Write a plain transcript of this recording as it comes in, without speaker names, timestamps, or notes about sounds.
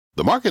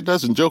The market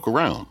doesn't joke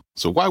around,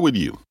 so why would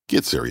you?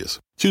 Get serious.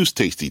 Choose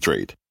Tasty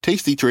Trade.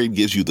 Tasty Trade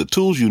gives you the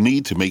tools you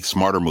need to make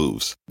smarter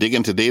moves. Dig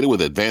into data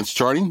with advanced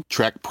charting,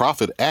 track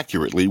profit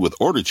accurately with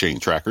order chain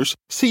trackers,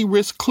 see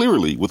risk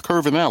clearly with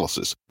curve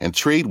analysis, and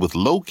trade with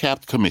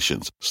low-capped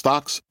commissions,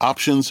 stocks,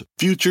 options,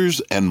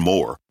 futures, and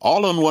more.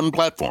 All on one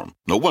platform.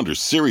 No wonder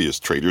serious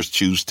traders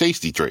choose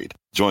Tasty Trade.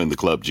 Join the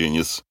club,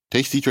 genius.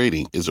 Tasty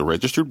Trading is a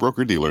registered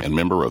broker-dealer and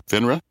member of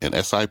FINRA and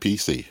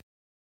SIPC.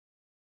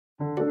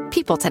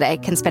 People today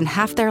can spend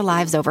half their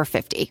lives over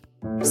 50.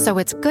 So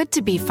it's good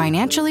to be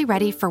financially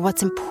ready for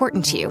what's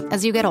important to you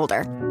as you get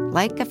older,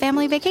 like a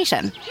family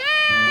vacation.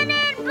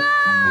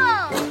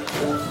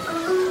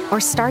 Or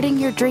starting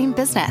your dream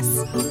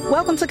business.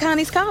 Welcome to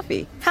Connie's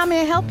Coffee. How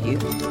may I help you?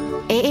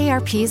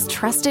 AARP's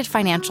trusted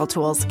financial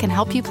tools can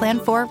help you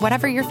plan for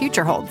whatever your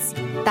future holds.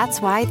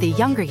 That's why the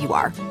younger you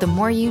are, the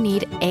more you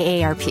need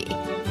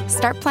AARP.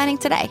 Start planning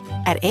today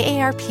at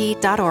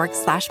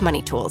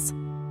aarp.org/moneytools.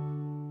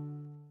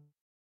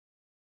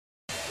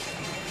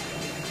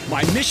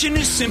 My mission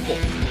is simple,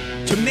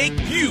 to make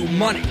you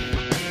money.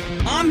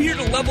 I'm here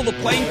to level the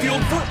playing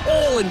field for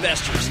all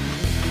investors.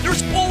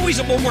 There's always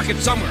a bull market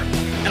somewhere,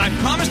 and I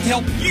promise to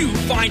help you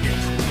find it.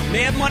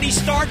 Mad Money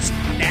starts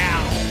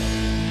now.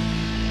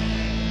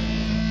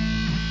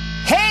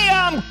 Hey,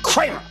 I'm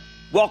Kramer.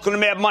 Welcome to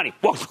Mad Money.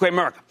 Welcome to Kramer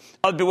America.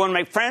 I'll be one of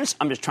my friends.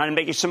 I'm just trying to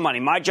make you some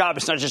money. My job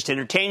is not just to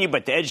entertain you,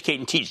 but to educate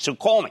and teach. So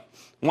call me,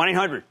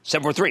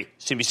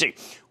 1-800-743-CBC.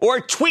 Or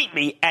tweet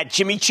me at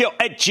Jimmy Chill,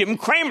 at Jim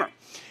Kramer.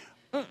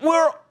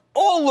 We're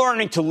all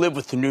learning to live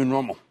with the new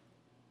normal.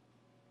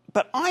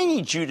 But I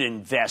need you to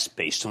invest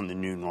based on the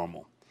new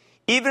normal.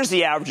 Even as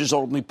the averages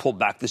ultimately pulled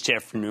back this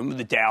afternoon, with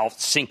the Dow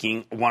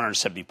sinking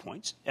 170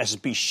 points,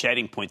 S&P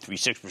shedding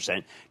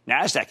 0.36%,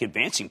 NASDAQ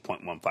advancing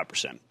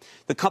 0.15%,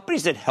 the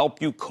companies that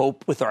help you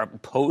cope with our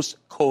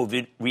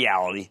post-COVID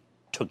reality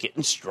took it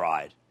in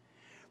stride.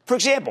 For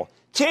example,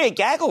 today, a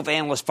gaggle of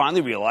analysts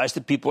finally realized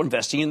that people are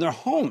investing in their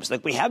homes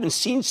like we haven't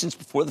seen since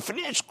before the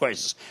financial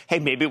crisis. Hey,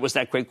 maybe it was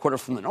that great quarter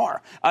from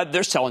Lennar.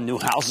 They're selling new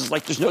houses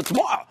like there's no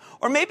tomorrow.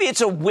 Or maybe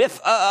it's a whiff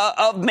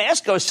of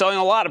Masco selling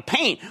a lot of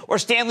paint, or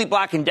Stanley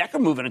Black & Decker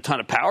moving a ton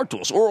of power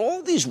tools, or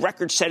all these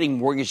record-setting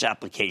mortgage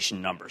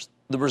application numbers.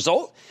 The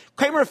result?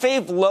 Kramer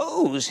Fave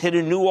Lowe's hit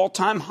a new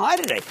all-time high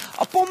today,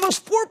 up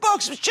almost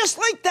 $4. It's just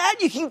like that.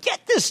 You can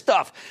get this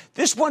stuff.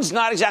 This one's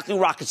not exactly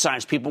rocket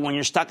science, people, when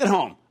you're stuck at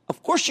home.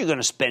 Of course you're going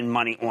to spend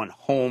money on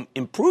home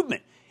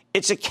improvement.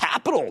 It's a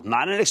capital,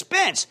 not an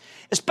expense,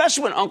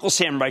 especially when Uncle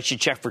Sam writes you a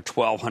check for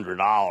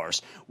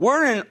 $1,200.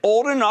 We're in an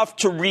old enough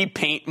to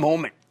repaint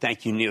moment.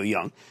 Thank you, Neil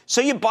Young. So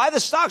you buy the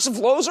stocks of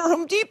Lowe's or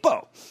Home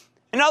Depot.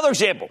 Another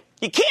example,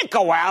 you can't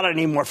go out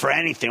anymore for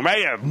anything,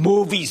 right?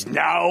 Movies,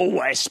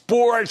 no.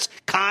 Sports,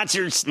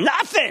 concerts,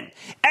 nothing.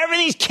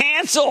 Everything's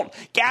canceled.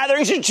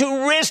 Gatherings are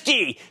too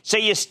risky. So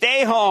you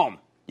stay home.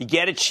 You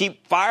get a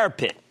cheap fire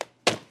pit.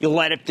 You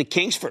light up the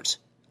Kingsfords,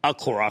 a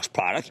Clorox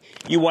product.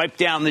 You wipe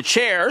down the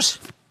chairs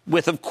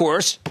with, of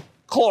course,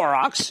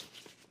 Clorox.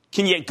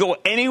 Can you go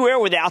anywhere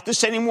without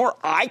this anymore?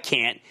 I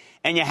can't.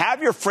 And you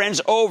have your friends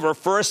over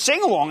for a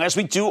sing-along, as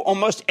we do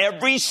almost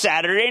every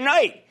Saturday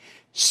night.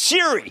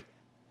 Siri,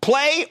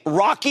 play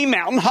Rocky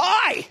Mountain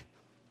High.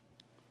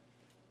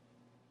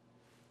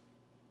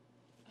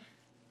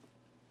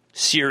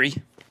 Siri,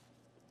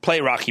 play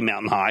Rocky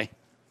Mountain High.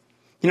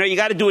 You know, you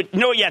got to do it. You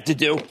know what you have to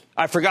do?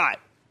 I forgot.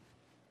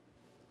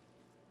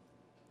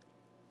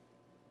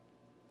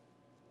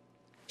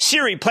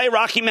 Siri, play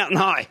Rocky Mountain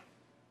High.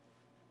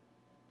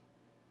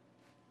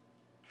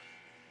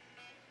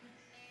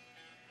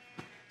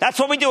 That's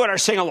what we do at our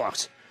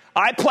sing-alongs.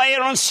 I play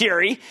it on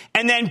Siri,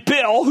 and then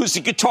Bill, who's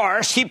the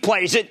guitarist, he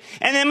plays it,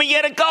 and then we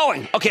get it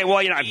going. Okay,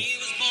 well, you know, how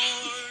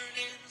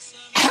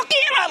can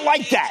you not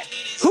like that?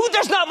 Who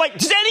does not like?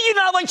 Does any of you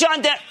not like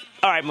John Denver?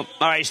 All right,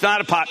 it's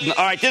not a pop.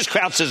 All right, this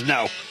crowd says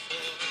no.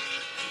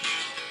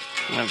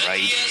 All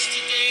right.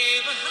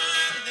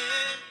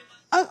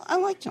 I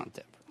like John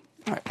Denver.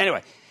 All right,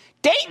 anyway.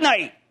 Date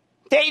night.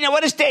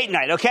 What is date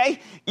night, okay?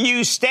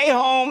 You stay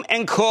home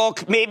and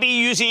cook, maybe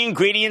using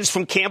ingredients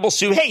from Campbell's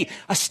soup. Hey,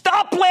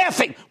 stop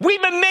laughing. We've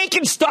been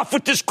making stuff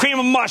with this cream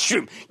of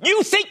mushroom.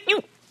 You think you...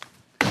 Or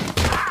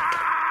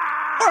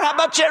how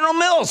about General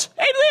Mills?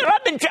 Hey,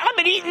 I've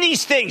been eating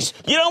these things.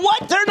 You know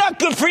what? They're not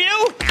good for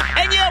you.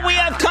 And yet we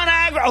have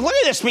ConAgra. Oh, look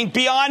at this. I mean,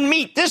 Beyond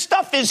Meat. This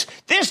stuff is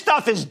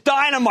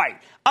dynamite.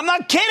 I'm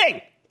not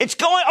kidding. It's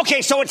going...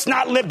 Okay, so it's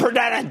not Liv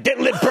Bernadette.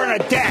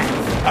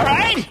 All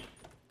right?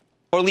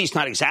 Or at least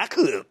not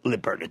exactly Le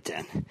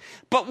Bernardin.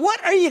 But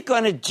what are you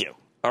going to do,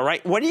 all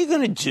right? What are you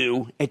going to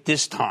do at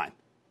this time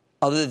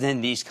other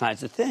than these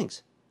kinds of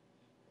things?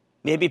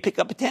 Maybe pick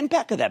up a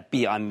 10-pack of that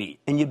Beyond Meat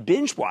and you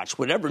binge watch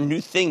whatever new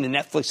thing the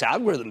Netflix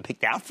algorithm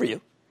picked out for you.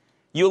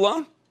 You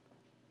alone?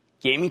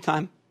 Gaming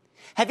time?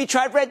 Have you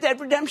tried Red Dead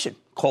Redemption?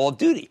 Call of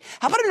Duty?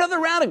 How about another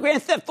round of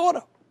Grand Theft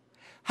Auto?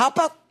 How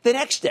about the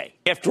next day?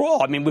 After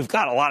all, I mean, we've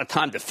got a lot of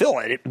time to fill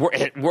it.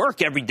 At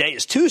work, every day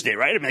is Tuesday,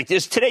 right? I mean,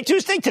 is today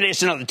Tuesday?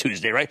 Today's another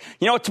Tuesday, right?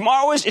 You know what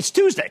tomorrow is? It's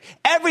Tuesday.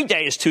 Every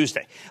day is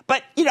Tuesday.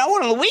 But, you know,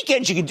 on the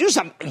weekends, you can do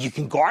something. You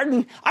can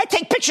garden. I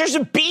take pictures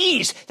of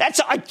bees. Can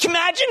you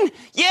imagine?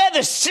 Yeah,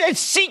 the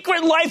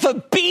secret life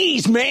of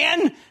bees,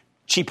 man.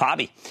 Cheap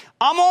hobby.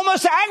 I'm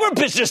almost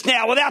agribusiness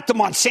now without the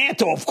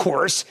Monsanto, of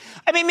course.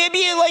 I mean, maybe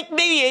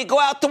you go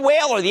out the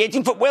whaler, the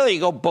 18-foot whaler, you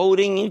go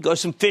boating, you go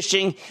some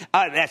fishing.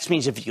 That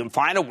means if you can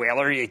find a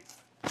whaler,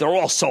 they're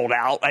all sold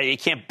out. You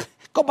can't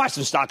go buy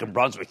some stock in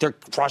Brunswick. They're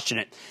crushing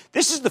it.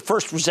 This is the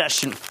first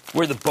recession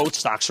where the boat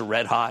stocks are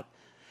red hot.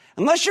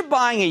 Unless you're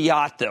buying a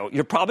yacht, though,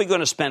 you're probably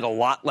going to spend a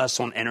lot less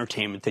on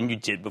entertainment than you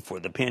did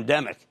before the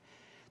pandemic.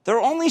 There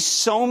are only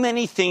so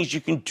many things you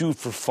can do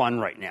for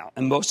fun right now,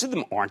 and most of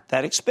them aren't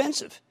that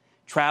expensive.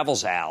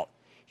 Travel's out.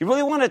 You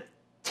really want to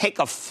take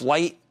a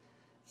flight,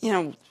 you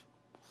know,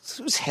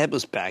 whose head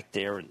was back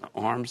there and the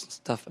arms and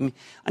stuff? I mean,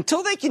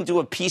 until they can do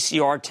a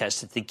PCR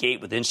test at the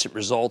gate with instant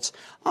results,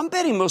 I'm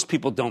betting most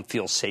people don't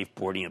feel safe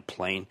boarding a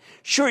plane.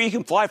 Sure, you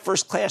can fly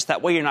first class.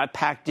 That way you're not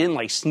packed in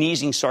like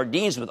sneezing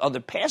sardines with other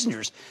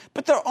passengers.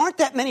 But there aren't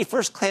that many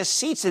first class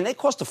seats, and they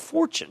cost a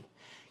fortune.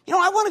 You know,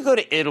 I want to go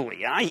to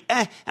Italy,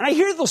 and I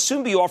hear they'll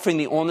soon be offering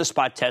the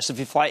on-the-spot test if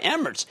you fly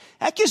Emirates.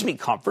 That gives me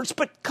comforts,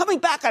 but coming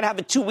back, I'd have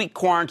a 2-week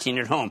quarantine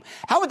at home.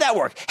 How would that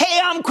work? Hey,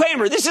 I'm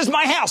Kramer. This is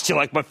my house. Do you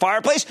like my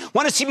fireplace?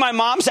 Want to see my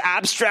mom's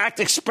abstract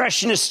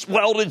expressionist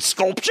welded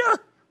sculpture?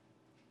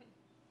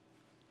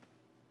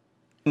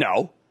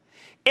 No.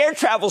 Air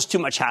travel's too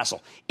much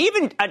hassle.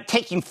 Even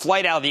taking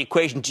flight out of the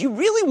equation, do you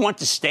really want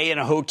to stay in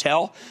a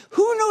hotel?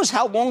 Who knows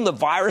how long the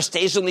virus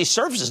stays on these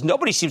surfaces?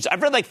 Nobody seems...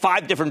 I've read like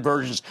 5 different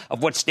versions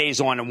of what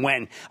stays on and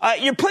when.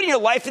 You're putting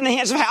your life in the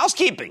hands of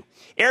housekeeping.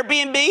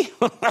 Airbnb?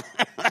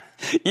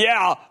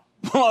 Yeah.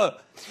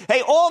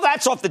 Hey, all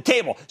that's off the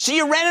table. So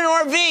you rent an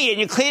RV and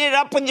you clean it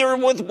up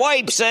with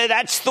wipes.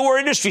 That's Thor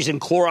Industries and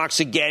Clorox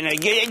again.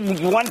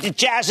 You want to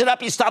jazz it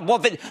up, you stop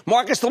off at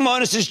Marcus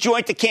Lemonis'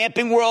 joint, the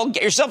Camping World.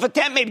 Get yourself a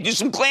tent, maybe do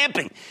some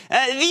clamping.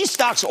 These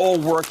stocks all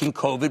work in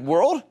COVID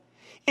world.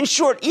 In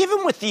short,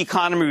 even with the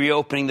economy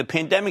reopening, the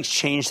pandemic's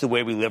changed the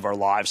way we live our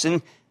lives,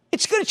 and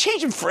it's going to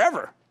change them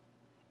forever,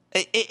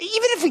 even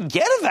if we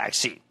get a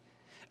vaccine.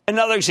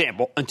 Another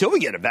example, until we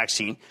get a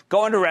vaccine,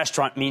 going to a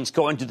restaurant means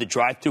going to the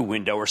drive-thru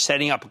window or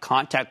setting up a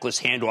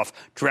contactless handoff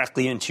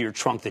directly into your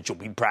trunk that you'll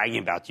be bragging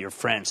about to your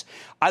friends.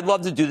 I'd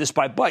love to do this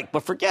by bike,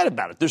 but forget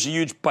about it. There's a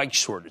huge bike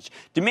shortage.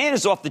 Demand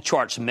is off the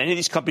charts, and many of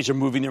these companies are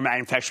moving their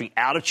manufacturing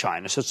out of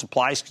China, so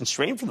supply is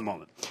constrained for the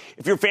moment.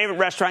 If your favorite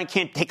restaurant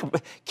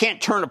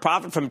can't turn a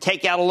profit from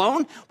takeout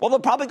alone, well, they'll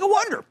probably go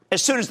under.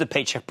 As soon as the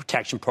Paycheck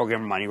Protection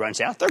Program money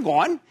runs out, they're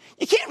gone.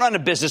 You can't run a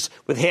business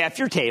with half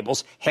your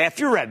tables, half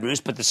your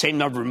revenues, but the same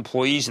number of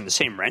employees and the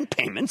same rent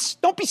payments.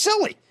 Don't be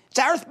silly. It's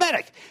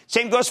arithmetic.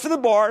 Same goes for the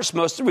bars,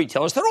 most of the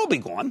retailers. They'll all be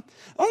gone.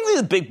 Only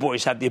the big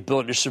boys have the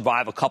ability to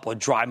survive a couple of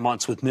dry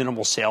months with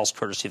minimal sales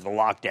courtesy of the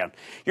lockdown.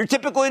 Your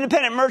typical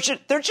independent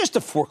merchant, they're just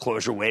a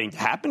foreclosure waiting to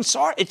happen.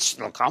 Sorry,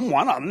 look, I'm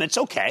one of them. It's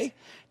okay.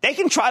 They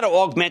can try to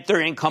augment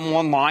their income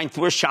online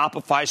through a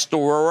Shopify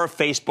store or a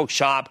Facebook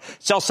shop,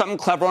 sell something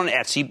clever on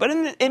Etsy, but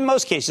in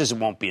most cases, it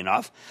won't be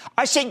enough.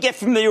 I say get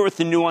familiar with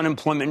the new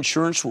unemployment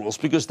insurance rules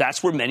because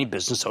that's where many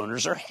business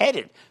owners are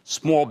headed,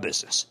 small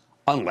business,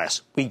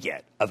 unless we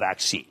get a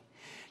vaccine.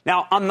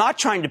 Now, I'm not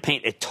trying to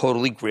paint a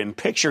totally grim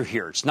picture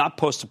here. It's not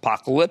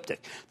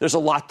post-apocalyptic. There's a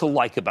lot to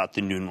like about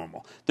the new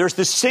normal. There's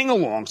the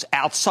sing-alongs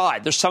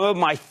outside. There's some of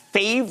my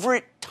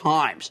favorite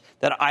times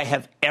that I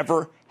have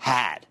ever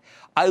had.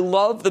 I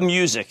love the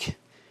music.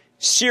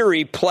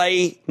 Siri,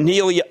 play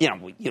Neil, you know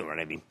what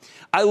I mean.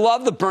 I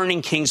love the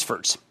Burning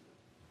Kingsfords.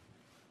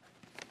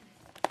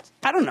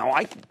 I don't know.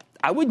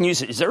 I wouldn't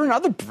use it. Is there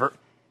another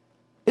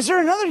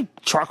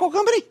charcoal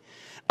company?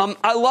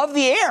 I love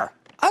the air.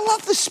 I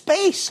love the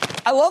space.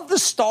 I love the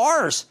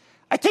stars.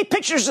 I take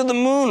pictures of the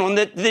moon on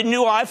the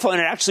new iPhone.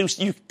 It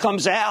actually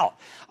comes out.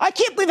 I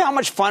can't believe how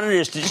much fun it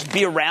is to just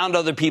be around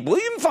other people,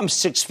 even if I'm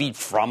 6 feet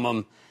from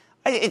them.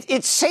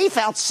 It's safe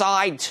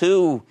outside,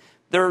 too.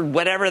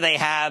 Whatever they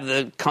have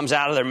that comes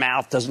out of their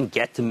mouth doesn't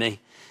get to me.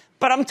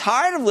 But I'm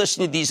tired of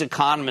listening to these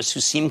economists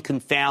who seem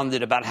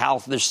confounded about how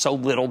there's so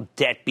little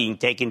debt being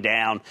taken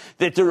down,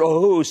 that there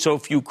are so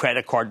few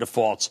credit card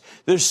defaults.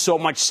 There's so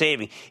much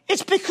saving.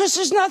 It's because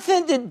there's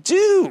nothing to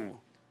do.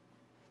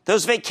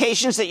 Those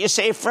vacations that you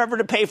save forever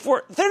to pay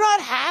for, they're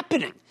not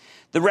happening.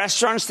 The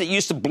restaurants that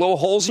used to blow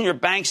holes in your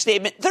bank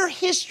statement, they're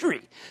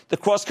history. The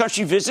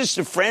cross-country visits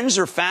to friends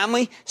or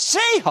family, say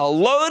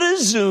hello to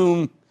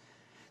Zoom.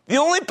 The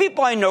only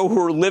people I know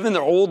who are living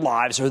their old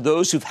lives are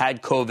those who've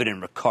had COVID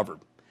and recovered.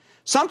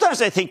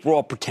 Sometimes I think we're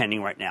all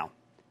pretending right now.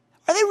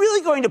 Are they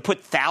really going to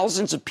put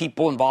thousands of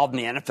people involved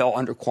in the NFL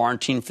under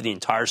quarantine for the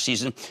entire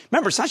season?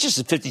 Remember, it's not just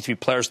the 53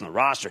 players on the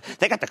roster.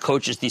 They got the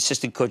coaches, the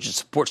assistant coaches,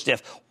 support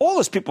staff, all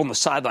those people on the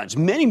sidelines,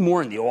 many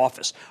more in the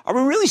office. Are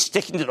we really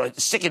sticking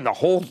the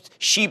whole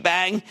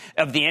shebang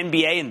of the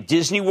NBA and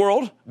Disney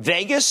World?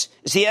 Vegas?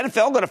 Is the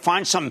NFL going to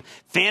find some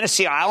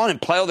fantasy island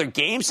and play all their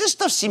games? This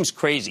stuff seems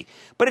crazy.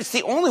 But it's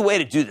the only way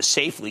to do this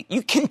safely.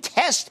 You can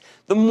test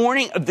the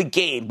morning of the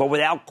game, but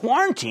without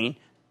quarantine,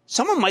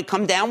 someone might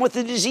come down with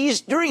the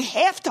disease during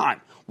halftime.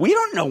 We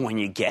don't know when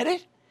you get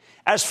it.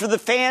 As for the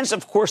fans,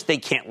 of course, they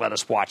can't let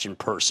us watch in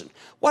person.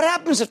 What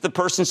happens if the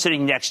person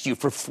sitting next to you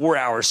for 4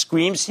 hours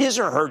screams his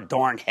or her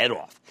darn head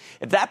off?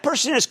 If that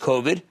person has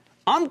COVID,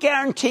 I'm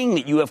guaranteeing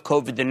that you have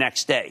COVID the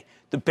next day.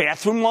 The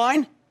bathroom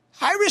line?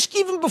 High risk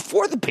even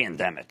before the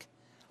pandemic.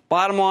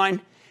 Bottom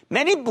line,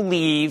 many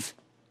believe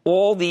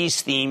all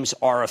these themes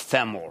are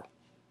ephemeral.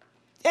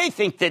 They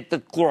think that the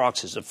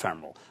Clorox is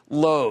ephemeral.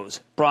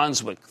 Lowe's,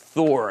 Brunswick,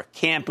 Thor,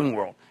 Camping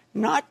World.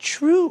 Not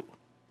true.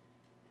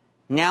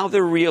 Now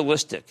they're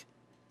realistic.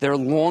 They're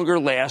longer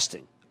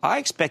lasting. I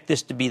expect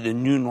this to be the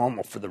new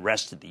normal for the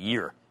rest of the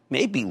year,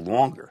 maybe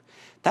longer.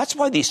 That's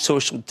why these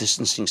social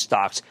distancing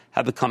stocks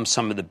have become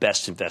some of the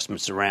best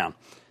investments around.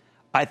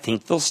 I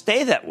think they'll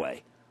stay that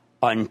way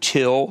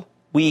until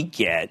we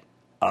get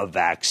a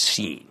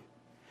vaccine.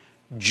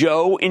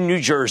 Joe in New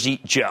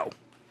Jersey. Joe.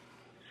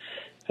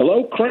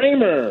 Hello,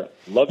 Kramer.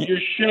 Love your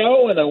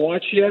show, and I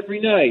watch you every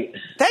night.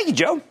 Thank you,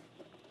 Joe.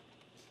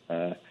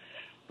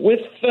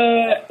 With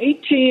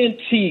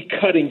AT&T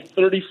cutting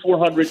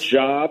 3,400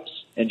 jobs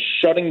and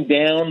shutting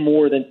down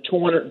more than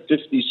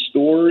 250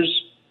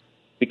 stores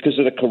because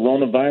of the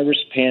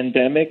coronavirus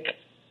pandemic,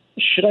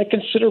 should I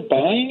consider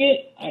buying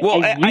it?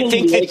 Well, I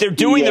think that they're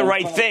doing the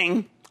right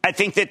thing. I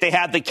think that they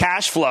have the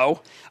cash flow.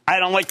 I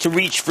don't like to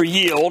reach for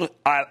yield.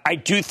 I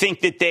do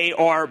think that they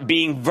are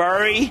being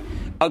very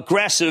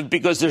aggressive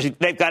because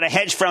they've got a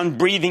hedge fund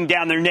breathing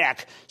down their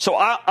neck. So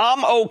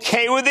I'm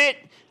okay with it.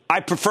 I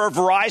prefer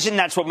Verizon.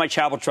 That's what my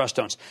travel trust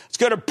owns. Let's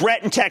go to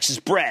Brett in Texas.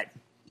 Brett.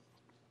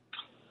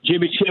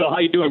 Jimmy Chill, how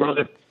you doing,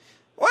 brother?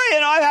 Well,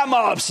 I've had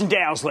my ups and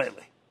downs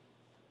lately.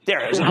 There,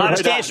 it was an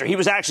honest answer. He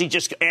was actually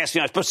just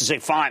asking. I was supposed to say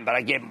fine, but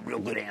I gave him a real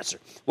good answer.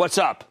 What's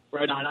up?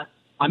 Right on.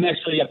 I'm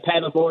actually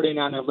paddleboarding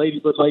on a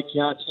Ladybird Lake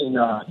Johnson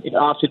in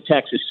Austin,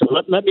 Texas. So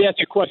let me ask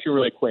you a question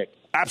really quick.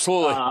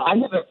 Absolutely. I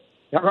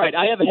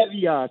have a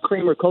heavy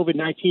Kramer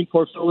COVID-19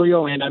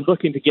 portfolio, and I'm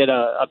looking to get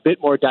a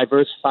bit more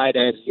diversified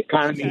as the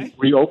economy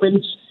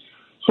reopens.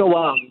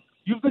 So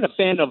you've been a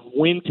fan of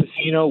Wynn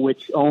Casino,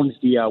 which owns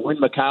the Wynn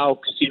Macau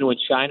Casino in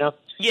China.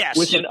 Yes.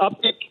 With an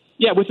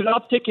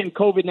uptick in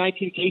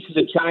COVID-19 cases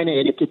in China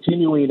and a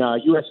continuing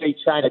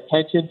USA-China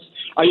tensions,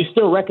 are you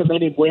still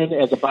recommending Wynn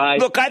as a buy?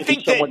 Look, I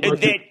think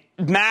that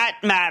Matt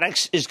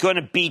Maddox is going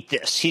to beat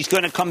this. He's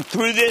going to come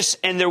through this,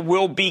 and there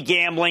will be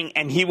gambling,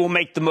 and he will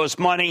make the most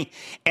money.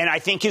 And I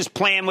think his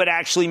plan would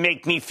actually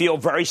make me feel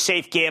very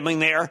safe gambling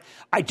there.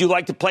 I do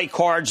like to play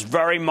cards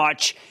very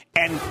much.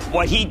 And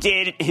what he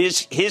did,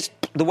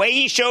 the way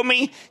he showed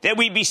me that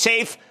we'd be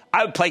safe,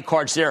 I would play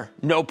cards there.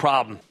 No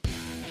problem.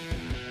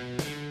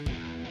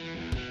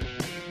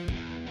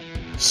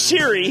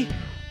 Siri,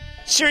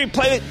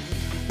 play it.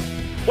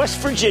 West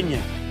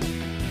Virginia,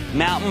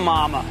 Mountain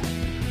Mama.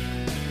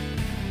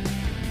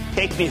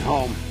 Take me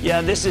home.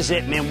 Yeah, this is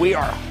it, man. We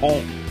are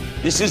home.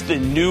 This is the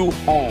new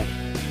home.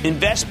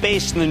 Invest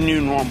based on the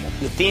new normal.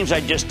 The themes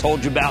I just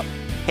told you about.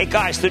 Hey,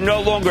 guys, they're no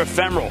longer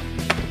ephemeral.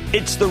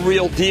 It's the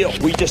real deal.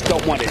 We just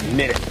don't want to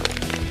admit it.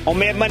 On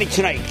Mad Money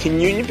tonight, can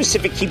Union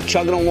Pacific keep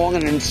chugging along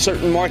in an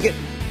uncertain market?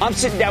 I'm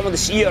sitting down with the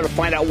CEO to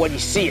find out what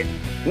he's seeing.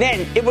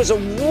 Then, it was a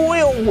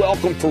royal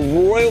welcome for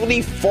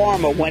Royalty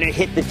Pharma when it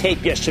hit the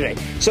tape yesterday.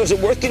 So is it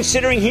worth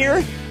considering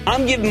here?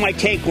 I'm giving my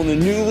take on the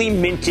newly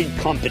minted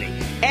company.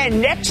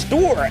 And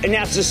Nextdoor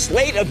announced a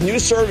slate of new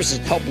services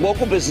to help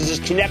local businesses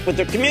connect with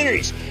their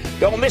communities.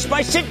 Don't miss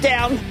my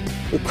sit-down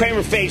with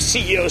Kramer Fave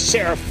CEO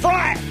Sarah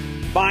Fry.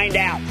 Find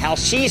out how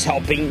she's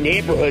helping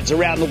neighborhoods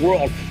around the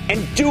world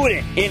and doing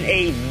it in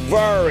a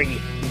very,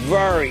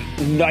 very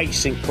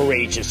nice and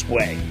courageous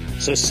way.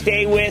 So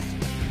stay with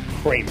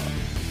Kramer.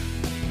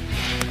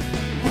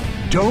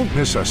 Don't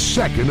miss a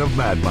second of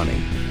Mad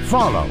Money.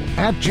 Follow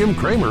 @Jim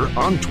Cramer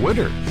on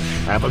Twitter.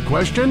 Have a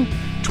question?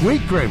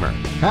 Tweet Kramer.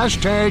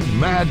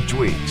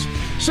 #MadTweets.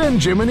 Send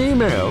Jim an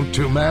email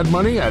to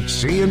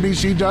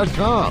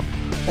madmoney@cnbc.com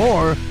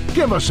or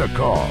give us a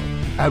call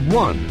at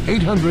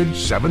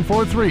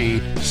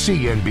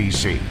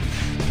 1-800-743-CNBC.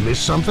 Miss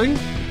something?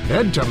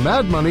 Head to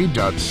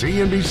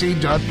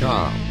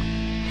madmoney.cnbc.com.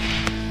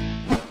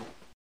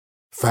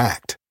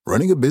 Fact.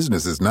 Running a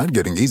business is not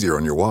getting easier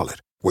on your wallet.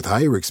 With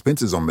higher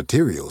expenses on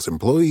materials,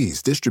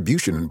 employees,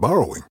 distribution, and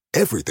borrowing,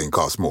 everything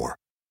costs more.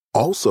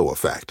 Also a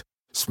fact.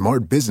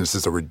 Smart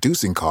businesses are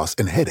reducing costs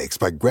and headaches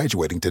by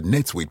graduating to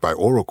NetSuite by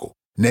Oracle.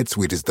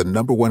 NetSuite is the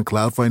 #1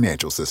 cloud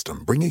financial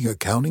system, bringing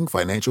accounting,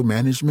 financial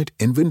management,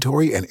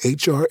 inventory, and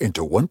HR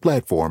into one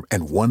platform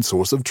and one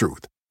source of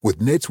truth. With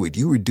NetSuite,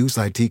 you reduce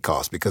IT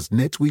costs because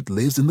NetSuite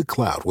lives in the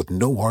cloud with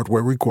no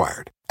hardware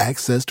required,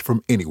 accessed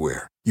from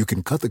anywhere. You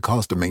can cut the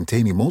cost of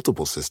maintaining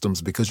multiple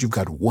systems because you've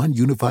got one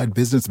unified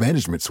business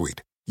management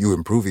suite. You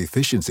improve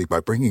efficiency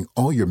by bringing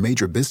all your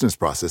major business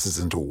processes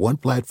into one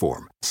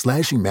platform,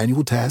 slashing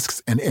manual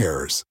tasks and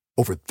errors.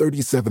 Over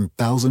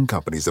 37,000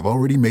 companies have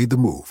already made the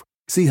move.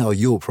 See how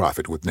you'll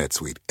profit with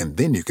NetSuite, and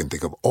then you can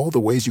think of all the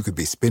ways you could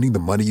be spending the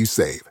money you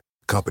save.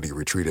 Company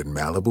retreat in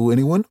Malibu,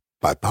 anyone?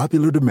 By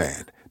popular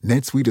demand,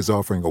 NetSuite is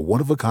offering a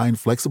one-of-a-kind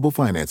flexible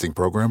financing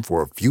program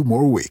for a few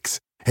more weeks.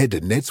 Head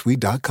to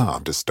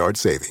netsuite.com to start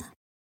saving.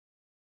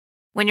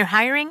 When you're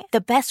hiring, the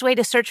best way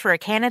to search for a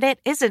candidate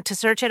isn't to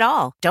search at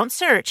all. Don't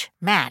search,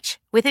 match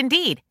with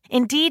Indeed.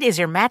 Indeed is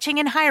your matching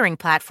and hiring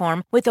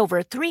platform with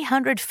over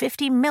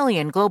 350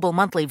 million global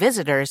monthly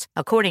visitors,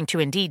 according to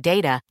Indeed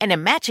data, and a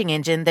matching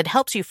engine that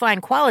helps you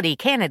find quality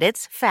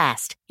candidates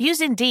fast. Use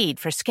Indeed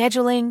for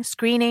scheduling,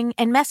 screening,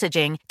 and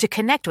messaging to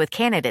connect with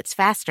candidates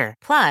faster.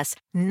 Plus,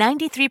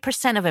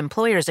 93% of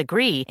employers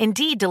agree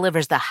Indeed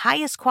delivers the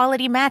highest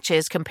quality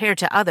matches compared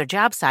to other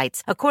job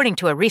sites, according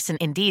to a recent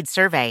Indeed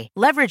survey.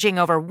 Leveraging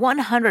over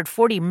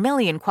 140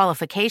 million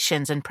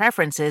qualifications and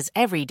preferences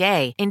every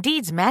day,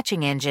 Indeed's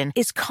matching engine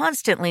is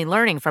constantly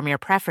learning from your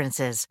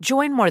preferences.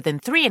 Join more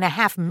than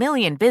 3.5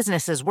 million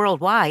businesses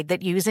worldwide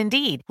that use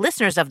Indeed.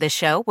 Listeners of this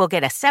show will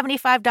get a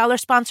 $75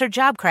 sponsored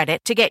job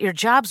credit to get your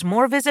jobs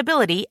more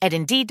visibility at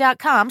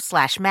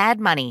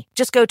Indeed.com/madmoney.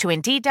 Just go to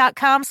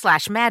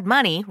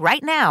Indeed.com/madmoney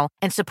right now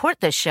and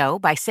support this show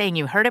by saying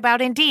you heard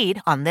about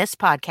Indeed on this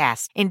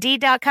podcast.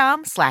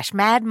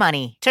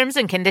 Indeed.com/madmoney. Terms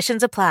and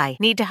conditions apply.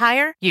 Need to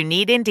hire? You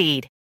need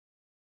Indeed.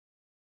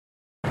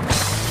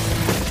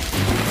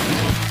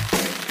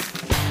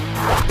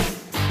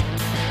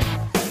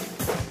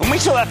 When we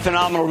saw that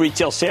phenomenal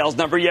retail sales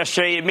number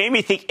yesterday, it made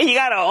me think, you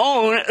got to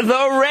own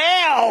the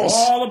rails.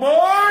 All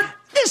aboard!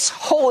 This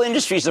whole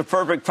industry is a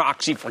perfect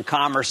proxy for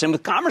commerce, and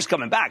with commerce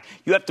coming back,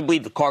 you have to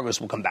believe the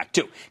cargoes will come back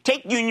too.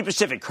 Take Union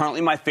Pacific,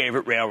 currently my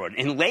favorite railroad.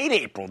 In late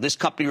April, this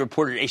company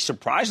reported a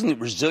surprisingly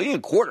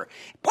resilient quarter,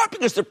 in part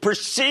because the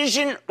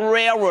precision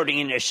railroading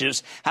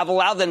initiatives have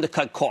allowed them to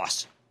cut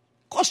costs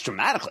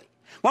dramatically.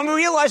 When we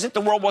realized that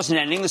the world wasn't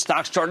ending, the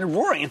stock started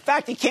roaring. In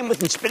fact, it came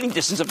within spitting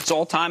distance of its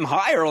all-time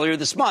high earlier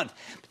this month.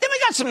 But then we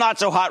got some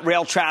not-so-hot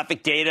rail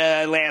traffic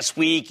data last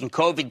week, and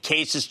COVID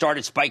cases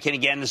started spiking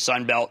again in the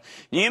Sunbelt.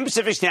 Union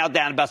Pacific's now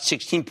down about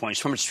 16 points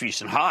from its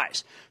recent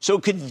highs. So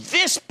could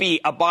this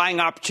be a buying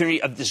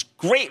opportunity of this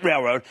great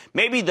railroad,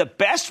 maybe the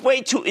best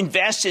way to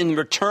invest in the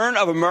return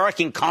of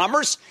American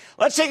commerce?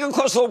 Let's take a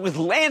close look with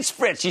Lance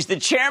Fritz. He's the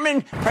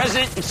chairman,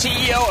 president, and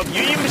CEO of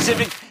Union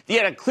Pacific. He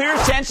had a clear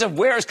sense of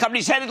where his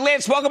company's headed.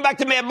 Lance, welcome back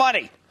to Mad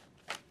Money.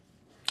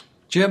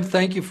 Jim,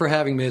 thank you for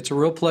having me. It's a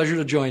real pleasure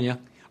to join you.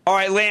 All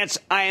right, Lance,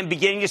 I am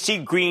beginning to see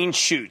green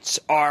shoots.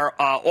 Our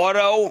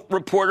auto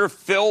reporter,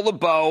 Phil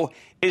LeBeau,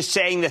 is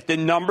saying that the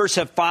numbers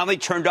have finally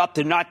turned up.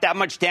 They're not that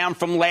much down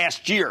from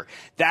last year.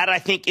 That, I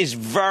think, is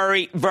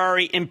very,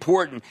 very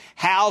important.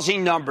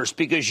 Housing numbers,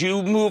 because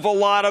you move a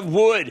lot of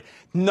wood.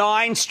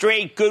 9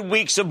 straight good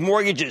weeks of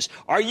mortgages.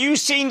 Are you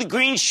seeing the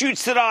green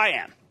shoots that I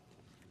am?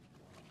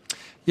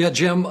 Yeah,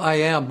 Jim, I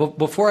am. But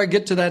before I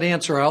get to that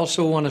answer, I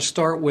also want to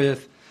start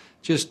with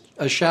just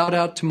a shout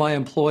out to my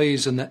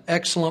employees and the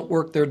excellent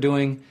work they're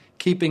doing,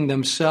 keeping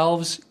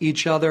themselves,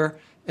 each other,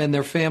 and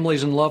their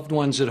families and loved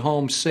ones at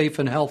home safe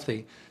and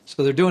healthy.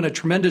 So they're doing a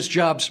tremendous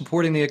job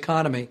supporting the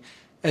economy,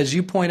 as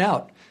you point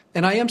out.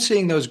 And I am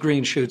seeing those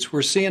green shoots.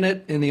 We're seeing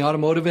it in the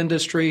automotive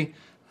industry,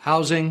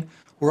 housing.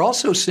 We're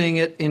also seeing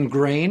it in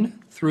grain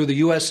through the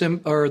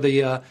U.S.-China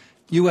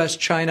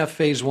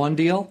Phase 1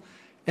 deal.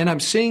 And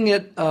I'm seeing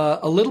it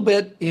a little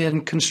bit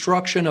in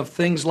construction of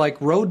things like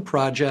road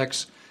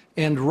projects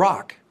and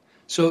rock.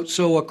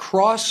 So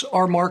across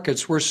our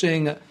markets, we're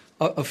seeing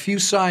a few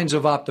signs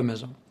of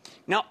optimism.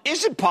 Now,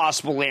 is it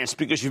possible, Lance,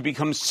 because you've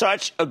become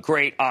such a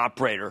great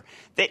operator,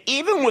 that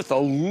even with a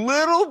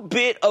little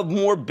bit of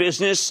more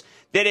business,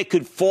 that it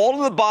could fall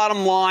to the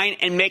bottom line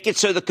and make it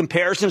so the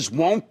comparisons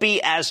won't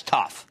be as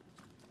tough?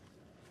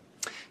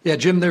 Yeah,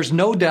 Jim, there's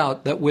no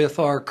doubt that with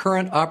our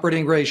current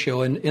operating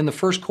ratio, and in the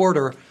first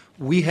quarter,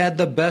 we had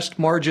the best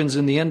margins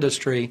in the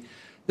industry.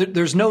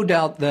 There's no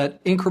doubt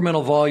that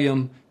incremental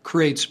volume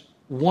creates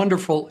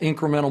wonderful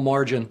incremental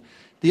margin.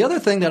 The other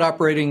thing that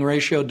operating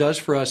ratio does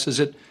for us is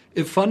it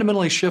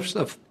fundamentally shifts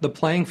the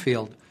playing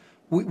field.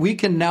 We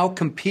can now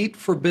compete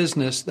for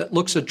business that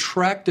looks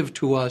attractive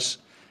to us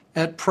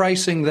at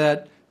pricing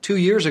that 2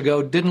 years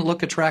ago didn't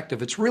look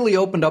attractive. It's really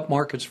opened up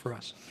markets for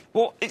us.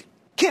 Well,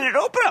 can it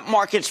open up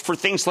markets for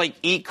things like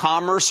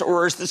e-commerce,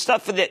 or is the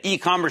stuff that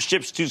e-commerce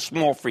ships too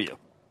small for you?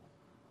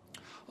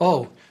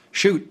 Oh,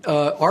 shoot.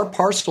 Our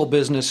parcel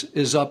business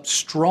is up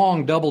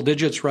strong double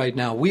digits right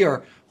now. We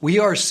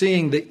are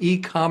seeing the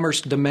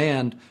e-commerce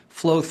demand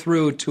flow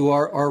through to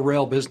our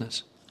rail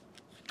business.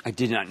 I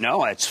did not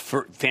know. That's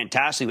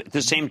fantastic. At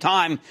the same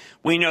time,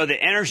 we know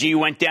that energy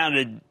went down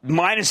to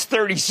minus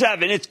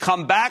 37. It's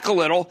come back a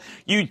little.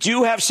 You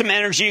do have some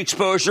energy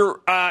exposure.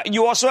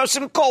 You also have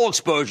some coal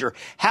exposure.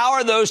 How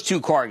are those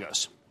two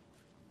cargoes?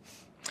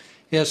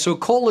 Yeah, so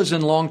coal is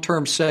in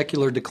long-term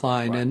secular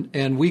decline, right.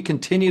 and we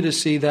continue to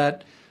see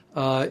that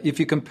If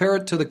you compare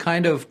it to the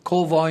kind of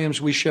coal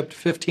volumes we shipped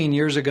 15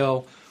 years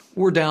ago,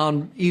 we're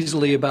down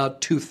easily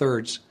about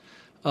 2/3.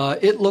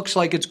 It looks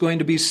like it's going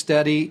to be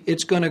steady.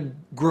 It's going to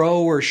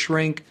grow or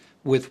shrink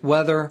with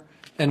weather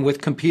and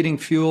with competing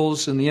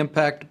fuels and the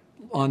impact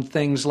on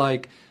things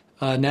like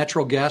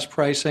natural gas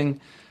pricing.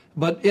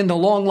 But in the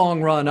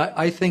long run,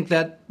 I think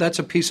that's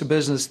a piece of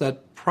business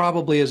that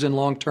probably is in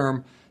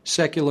long-term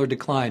secular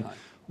decline.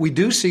 We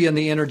do see in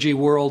the energy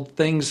world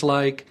things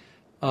like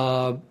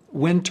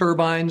wind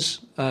turbines,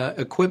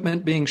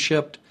 equipment being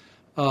shipped.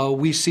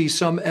 We see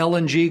some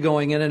LNG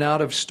going in and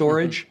out of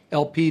storage,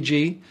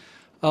 LPG.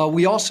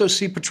 We also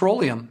see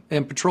petroleum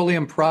and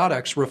petroleum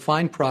products,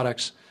 refined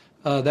products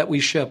that we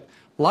ship.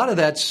 A lot of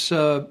that's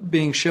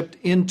being shipped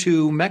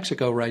into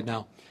Mexico right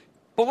now.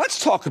 Well,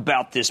 let's talk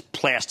about this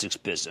plastics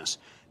business,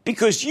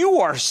 because you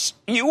are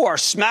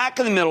smack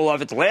in the middle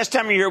of it. The last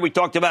time you were here, we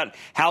talked about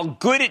how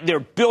good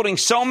they're building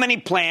so many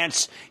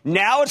plants.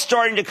 Now it's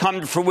starting to come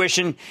to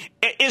fruition.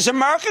 Is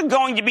America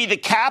going to be the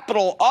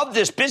capital of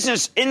this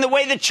business in the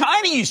way that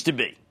China used to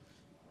be?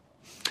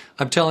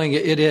 I'm telling you,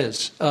 it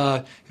is.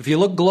 If you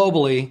look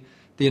globally,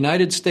 the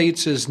United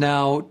States is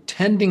now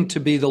tending to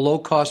be the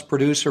low-cost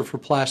producer for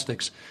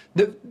plastics.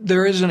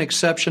 There is an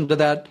exception to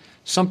that.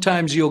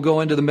 Sometimes you'll go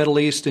into the Middle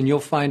East and you'll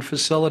find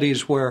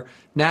facilities where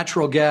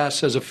natural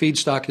gas as a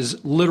feedstock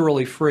is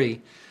literally free.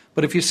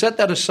 But if you set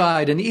that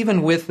aside, and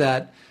even with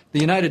that,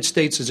 the United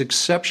States is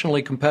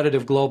exceptionally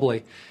competitive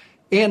globally.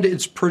 And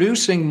it's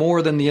producing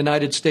more than the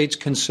United States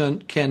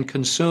can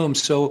consume,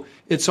 so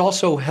it's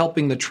also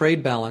helping the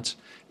trade balance.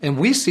 And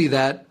we see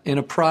that in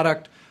a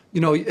product,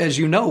 as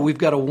you know, we've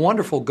got a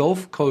wonderful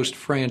Gulf Coast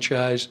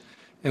franchise,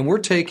 and we're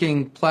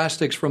taking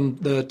plastics from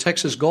the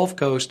Texas Gulf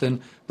Coast and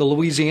the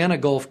Louisiana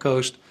Gulf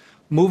Coast,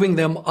 moving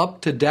them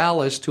up to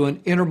Dallas to an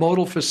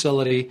intermodal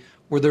facility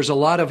where there's a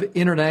lot of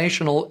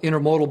international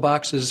intermodal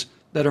boxes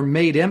that are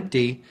made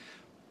empty,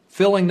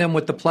 filling them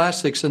with the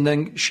plastics and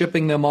then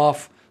shipping them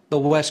off the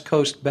West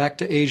Coast back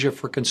to Asia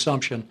for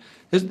consumption.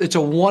 It's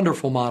a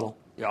wonderful model.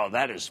 Oh,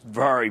 that is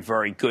very,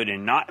 very good,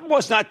 and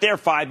was not there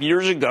 5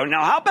 years ago.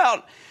 Now, how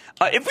about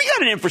if we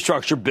got an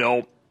infrastructure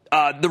bill,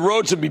 the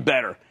roads would be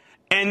better.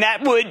 And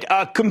that would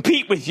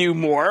compete with you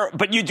more,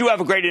 but you do have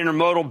a great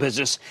intermodal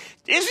business.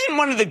 Isn't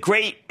one of the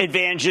great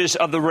advantages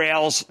of the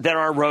rails that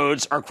our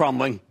roads are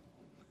crumbling?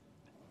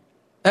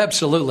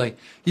 Absolutely.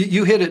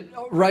 You hit it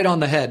right on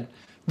the head.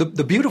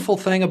 The beautiful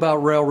thing about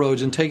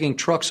railroads and taking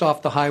trucks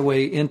off the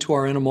highway into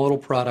our intermodal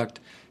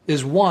product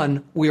is,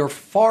 one, we are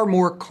far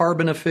more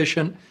carbon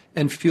efficient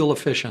and fuel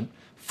efficient,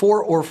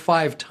 4 or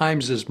 5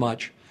 times as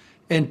much.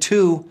 And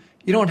two,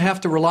 you don't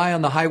have to rely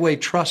on the Highway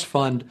Trust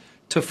Fund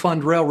to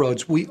fund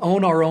railroads. We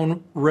own our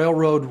own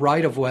railroad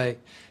right-of-way,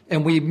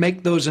 and we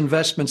make those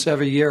investments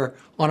every year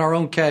on our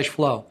own cash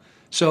flow.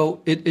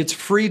 So it's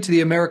free to the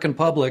American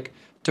public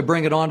to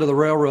bring it onto the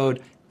railroad,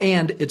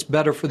 and it's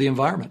better for the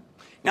environment.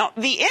 Now,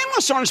 the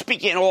analysts aren't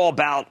speaking at all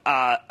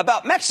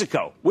about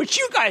Mexico, which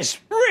you guys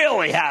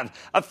really have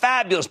a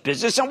fabulous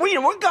business. And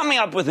we're coming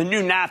up with a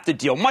new NAFTA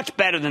deal, much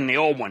better than the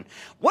old one.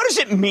 What does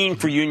it mean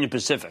for Union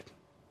Pacific?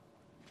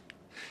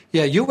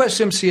 Yeah,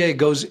 USMCA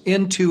goes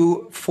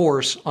into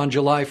force on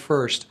July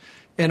 1st.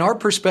 And our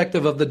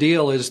perspective of the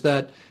deal is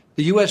that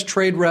the U.S.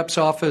 Trade Rep's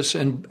office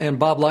and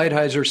Bob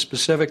Lighthizer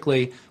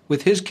specifically,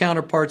 with his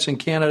counterparts in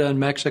Canada and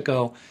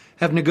Mexico,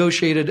 have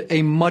negotiated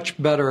a much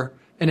better,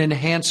 an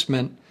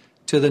enhancement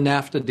to the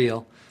NAFTA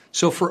deal.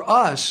 So for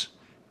us,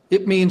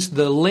 it means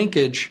the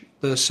linkage,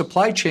 the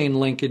supply chain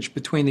linkage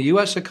between the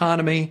U.S.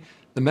 economy,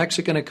 the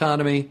Mexican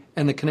economy,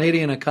 and the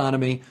Canadian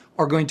economy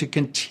are going to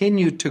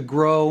continue to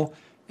grow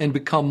and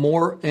become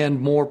more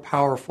and more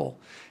powerful.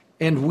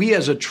 And we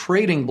as a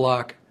trading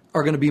bloc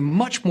are going to be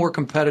much more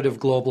competitive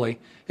globally.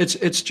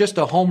 It's just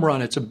a home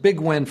run. It's a big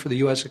win for the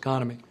U.S.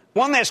 economy.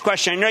 One last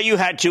question. I know you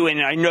had to,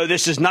 and I know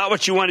this is not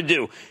what you want to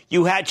do.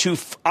 You had to,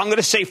 I'm going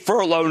to say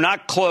furlough,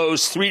 not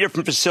close, 3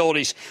 different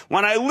facilities.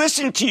 When I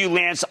listen to you,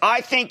 Lance,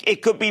 I think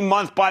it could be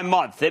month by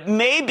month. That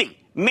maybe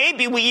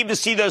we even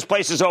see those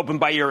places open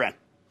by year end.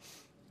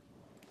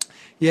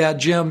 Yeah,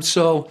 Jim.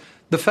 So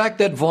the fact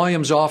that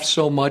volume's off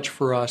so much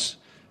for us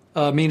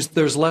means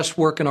there's less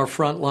work in our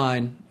front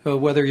line,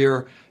 whether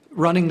you're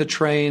running the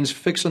trains,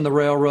 fixing the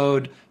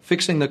railroad,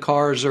 fixing the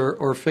cars,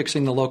 or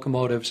fixing the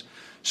locomotives.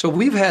 So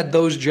we've had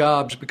those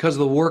jobs because of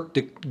the work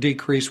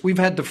decrease. We've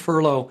had to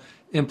furlough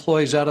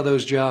employees out of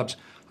those jobs.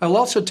 I'll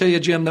also tell you,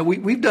 Jim, that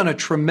we've done a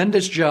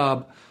tremendous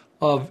job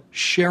of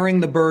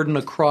sharing the burden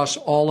across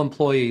all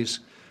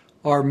employees.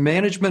 Our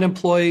management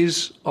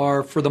employees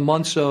are, for the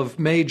months of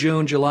May,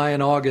 June, July,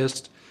 and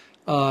August,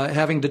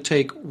 having to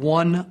take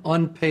 1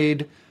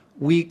 unpaid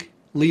week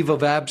leave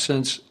of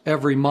absence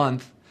every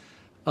month.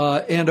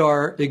 And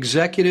our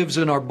executives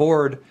and our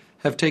board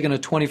have taken a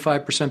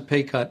 25%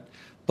 pay cut.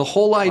 The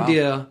whole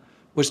idea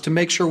was to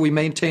make sure we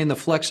maintain the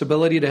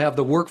flexibility to have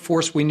the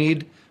workforce we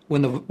need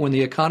when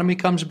the economy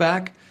comes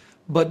back,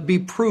 but be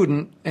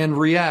prudent and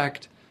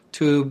react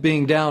to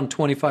being down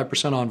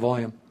 25% on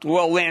volume.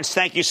 Well, Lance,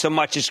 thank you so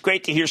much. It's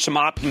great to hear some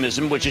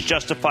optimism, which is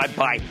justified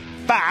by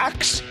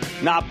facts,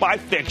 not by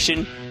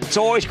fiction. It's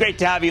always great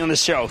to have you on the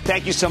show.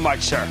 Thank you so much,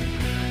 sir.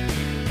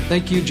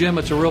 Thank you, Jim.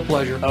 It's a real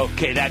pleasure.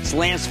 Okay, that's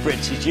Lance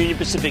Fritz. He's Union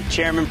Pacific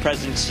Chairman,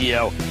 President,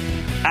 CEO.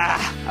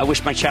 I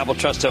wish my Travel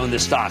Trust owned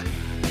this stock.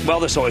 Well,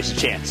 there's always a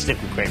chance. Stick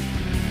with Kramer.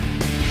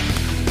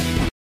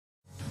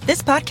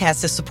 This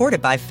podcast is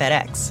supported by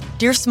FedEx.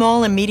 Dear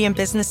small and medium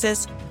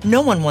businesses,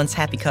 no one wants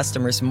happy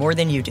customers more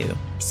than you do.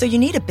 So you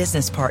need a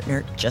business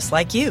partner just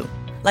like you.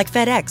 Like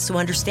FedEx, who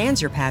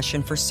understands your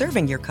passion for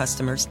serving your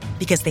customers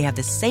because they have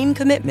the same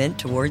commitment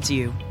towards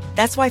you.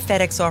 That's why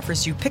FedEx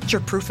offers you picture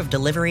proof of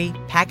delivery,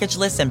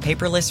 packageless and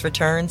paperless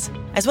returns,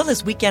 as well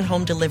as weekend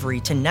home delivery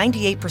to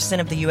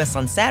 98% of the U.S.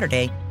 on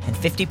Saturday and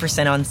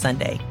 50% on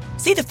Sunday.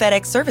 See the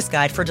FedEx service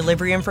guide for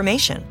delivery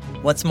information.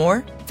 What's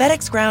more,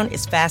 FedEx Ground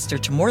is faster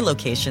to more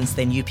locations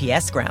than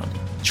UPS Ground.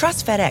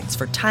 Trust FedEx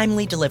for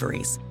timely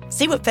deliveries.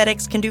 See what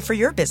FedEx can do for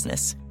your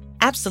business.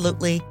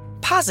 Absolutely,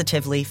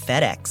 positively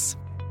FedEx.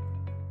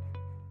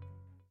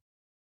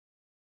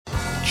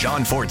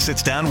 John Ford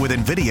sits down with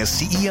NVIDIA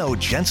CEO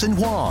Jensen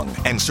Huang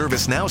and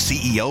ServiceNow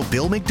CEO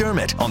Bill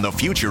McDermott on the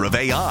future of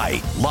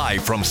AI.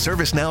 Live from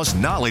ServiceNow's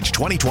Knowledge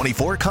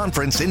 2024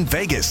 conference in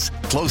Vegas.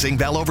 Closing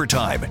bell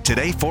overtime,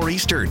 today 4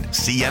 Eastern,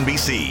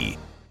 CNBC.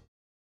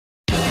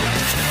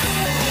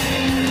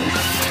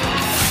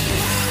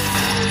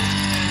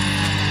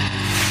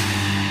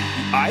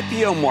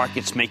 IPO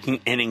market's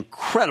making an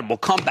incredible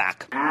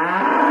comeback.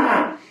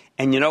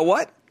 And you know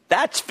what?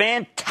 That's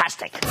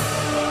fantastic.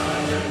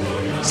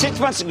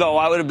 6 months ago,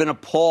 I would have been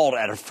appalled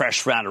at a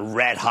fresh round of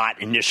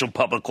red-hot initial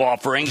public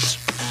offerings.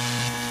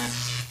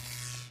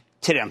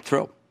 Today, I'm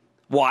thrilled.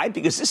 Why?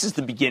 Because this is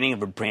the beginning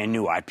of a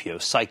brand-new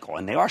IPO cycle,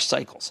 and they are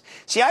cycles.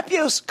 See,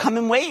 IPOs come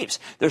in waves.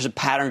 There's a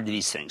pattern to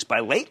these things. By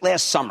late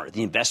last summer,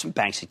 the investment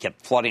banks had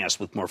kept flooding us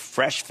with more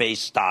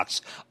fresh-faced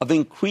stocks of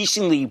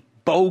increasingly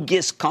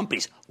bogus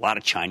companies, a lot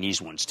of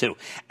Chinese ones, too,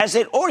 as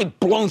they'd already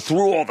blown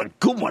through all the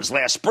good ones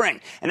last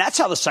spring. And that's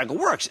how the cycle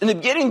works. In the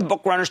beginning, the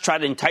book runners try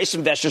to entice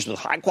investors with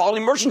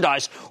high-quality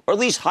merchandise, or at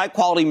least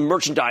high-quality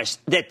merchandise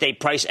that they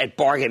price at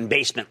bargain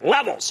basement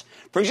levels.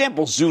 For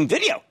example, Zoom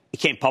Video. It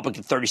came public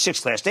at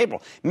 36 last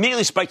April.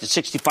 Immediately spiked at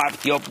 65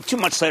 at the open. 2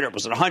 months later, it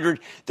was at 100.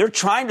 They're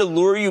trying to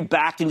lure you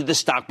back into the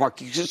stock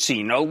market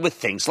casino with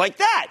things like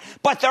that.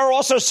 But there are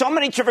also so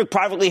many terrific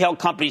privately held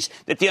companies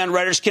that the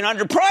underwriters can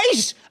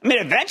underprice. I mean,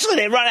 eventually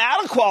they run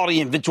out of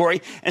quality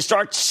inventory and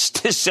start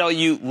to sell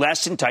you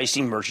less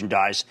enticing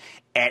merchandise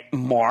at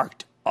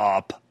marked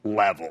up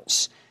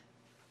levels.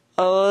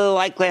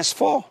 Like last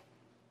fall,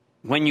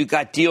 when you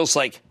got deals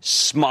like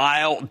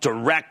Smile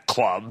Direct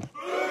Club,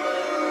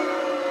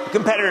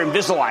 competitor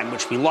Invisalign,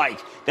 which we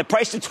like, that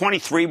priced at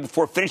 23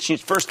 before finishing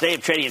its first day of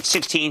trading at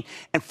 16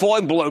 and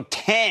falling below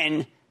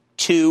 10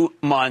 2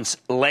 months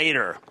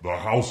later. The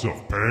House of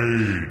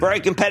Pain. Very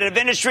competitive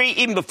industry,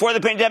 even before the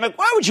pandemic.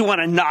 Why would you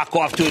want to knock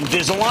off to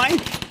Invisalign?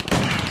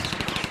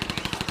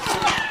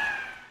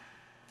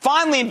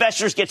 Finally,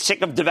 investors get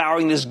sick of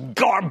devouring this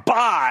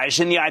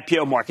garbage and the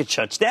IPO market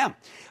shuts down.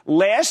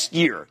 Last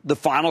year, the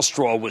final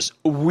straw was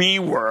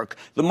WeWork,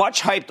 the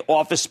much-hyped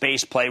office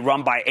space play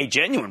run by a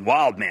genuine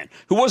wild man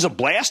who was a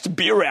blast to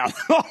be around,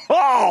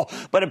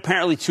 but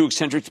apparently too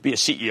eccentric to be a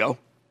CEO.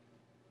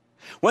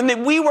 When the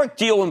WeWork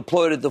deal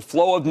imploded, the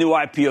flow of new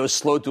IPOs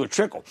slowed to a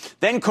trickle.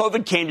 Then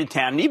COVID came to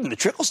town, and even the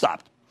trickle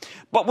stopped.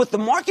 But with the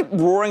market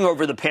roaring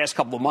over the past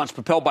couple of months,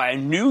 propelled by a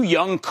new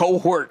young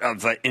cohort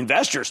of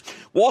investors,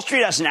 Wall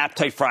Street has an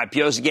appetite for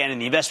IPOs again, and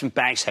the investment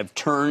banks have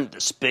turned the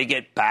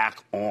spigot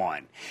back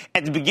on.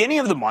 At the beginning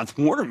of the month,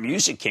 Warner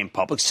Music came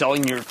public,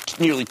 selling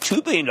nearly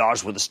 $2 billion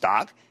worth of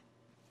stock.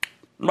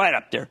 Right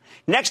up there.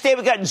 Next day,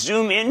 we got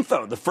Zoom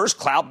Info, the first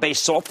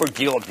cloud-based software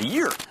deal of the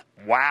year.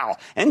 Wow.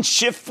 And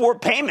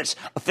Shift4 Payments,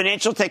 a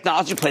financial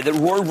technology play that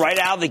roared right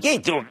out of the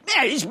gate. Man,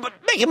 he's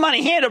making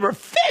money hand over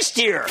fist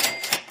here.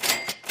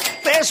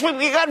 Last week,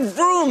 we got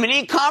Vroom, an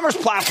e-commerce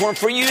platform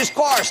for used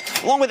cars,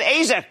 along with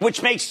AZEK,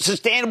 which makes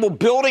sustainable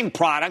building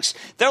products.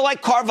 They're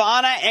like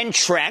Carvana and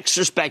Trex,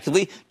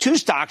 respectively, two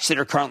stocks that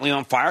are currently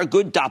on fire,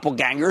 good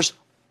doppelgangers,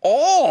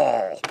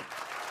 all.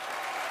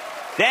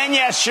 Then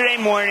yesterday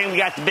morning, we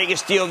got the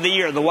biggest deal of the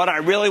year, the one I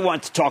really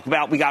want to talk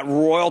about. We got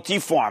Royalty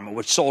Pharma,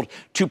 which sold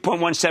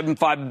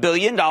 $2.175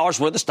 billion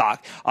worth of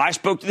stock. I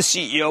spoke to the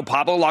CEO,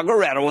 Pablo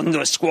Lagaredo, on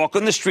the Squawk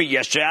on the Street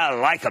yesterday. I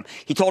like him.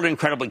 He told an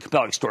incredibly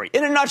compelling story.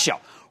 In a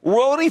nutshell,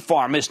 Royalty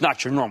Pharma is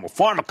not your normal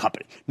pharma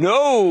company.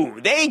 No,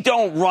 they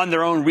don't run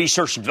their own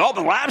research and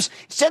development labs.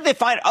 Instead, they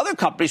find other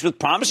companies with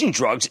promising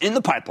drugs in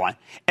the pipeline,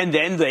 and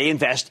then they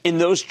invest in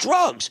those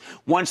drugs.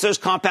 Once those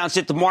compounds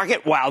hit the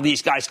market, wow,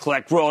 these guys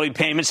collect royalty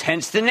payments,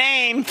 hence the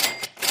name.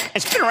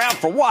 It's been around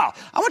for a while.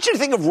 I want you to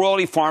think of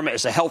Royalty Pharma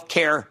as a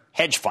healthcare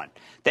hedge fund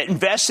that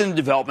invests in the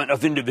development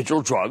of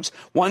individual drugs,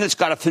 one that's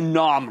got a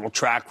phenomenal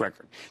track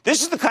record.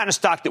 This is the kind of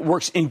stock that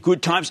works in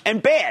good times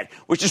and bad,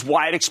 which is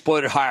why it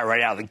exploded higher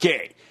right out of the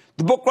gate.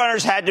 The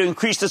bookrunners had to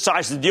increase the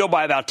size of the deal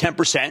by about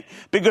 10%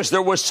 because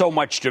there was so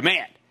much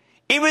demand.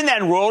 Even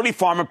then, Royalty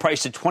Pharma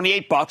priced at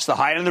 $28, the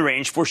high end of the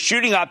range, for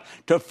shooting up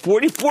to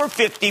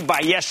 $44.50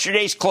 by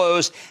yesterday's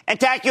close and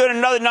tacking on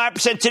another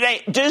 9%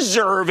 today.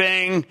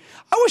 Deserving.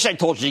 I wish I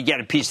told you to get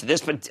a piece of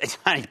this, but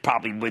I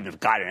probably wouldn't have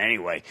got it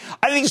anyway.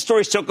 I think the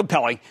story is so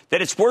compelling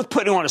that it's worth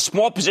putting on a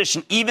small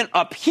position even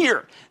up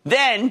here.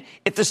 Then,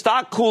 if the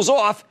stock cools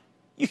off,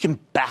 you can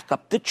back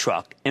up the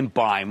truck and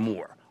buy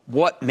more.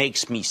 What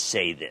makes me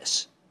say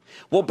this?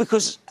 Well,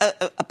 because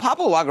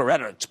Pablo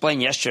Lagaretta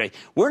explained yesterday,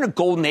 we're in a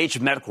golden age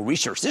of medical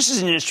research. This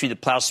is an industry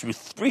that plows through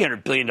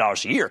 $300 billion a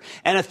year,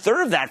 and a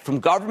third of that from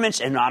governments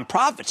and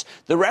nonprofits,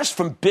 the rest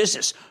from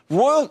business.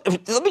 Why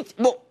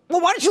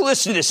don't you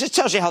listen to this? This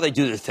tells you how they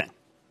do their thing.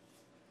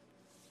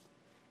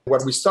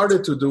 What we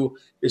started to do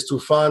is to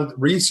fund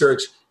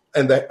research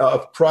and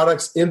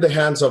products in the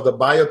hands of the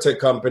biotech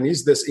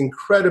companies, this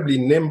incredibly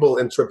nimble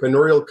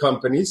entrepreneurial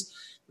companies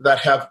that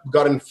have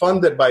gotten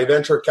funded by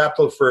venture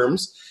capital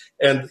firms,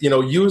 and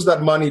use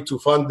that money to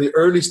fund the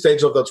early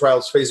stage of the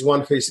trials, phase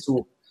 1, phase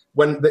 2.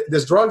 When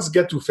these drugs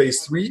get to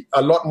phase 3,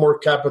 a lot more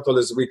capital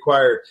is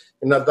required.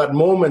 And at that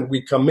moment,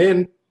 we come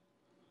in.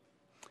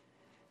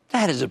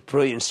 That is a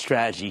brilliant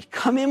strategy.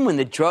 Come in when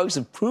the drugs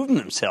have proven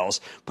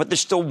themselves, but there's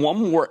still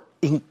one more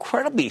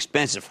incredibly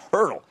expensive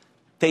hurdle.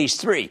 Phase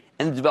 3,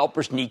 and the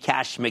developers need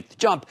cash to make the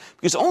jump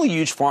because only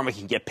huge pharma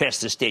can get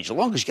past this stage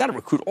alone because you got to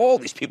recruit all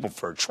these people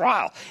for a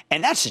trial,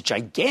 and that's a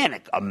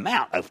gigantic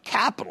amount of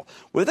capital.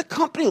 With a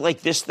company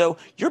like this, though,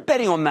 you're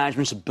betting on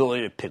management's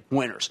ability to pick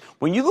winners.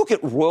 When you look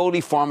at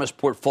Royalty Pharma's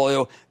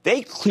portfolio,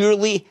 they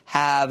clearly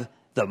have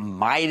the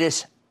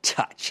Midas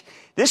touch.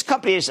 This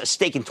company has a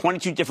stake in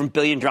 22 different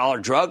billion-dollar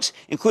drugs,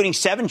 including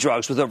 7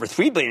 drugs with over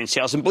 $3 billion in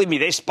sales. And believe me,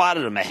 they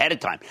spotted them ahead of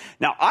time.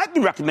 Now, I've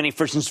been recommending,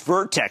 for instance,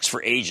 Vertex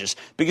for ages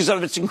because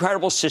of its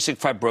incredible cystic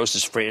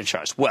fibrosis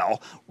franchise.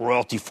 Well,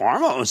 Royalty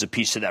Pharma owns a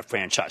piece of that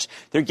franchise.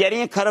 They're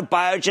getting a cut of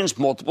Biogen's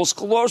multiple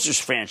sclerosis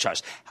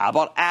franchise. How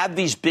about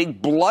AbbVie's big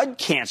blood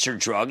cancer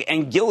drug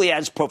and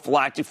Gilead's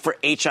prophylactic for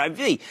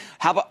HIV?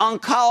 How about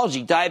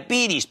oncology,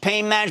 diabetes,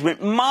 pain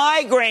management,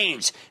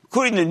 migraines,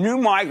 including the new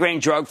migraine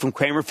drug from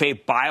Kramer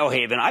Fave,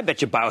 Biohaven. I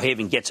bet you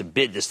Biohaven gets a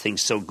bid. This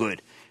thing's so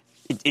good.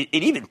 It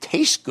even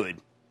tastes good.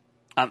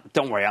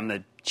 Don't worry, I'm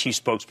the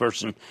chief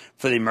spokesperson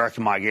for the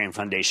American Migraine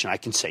Foundation. I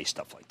can say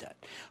stuff like that.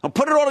 I'll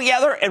put it all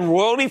together, and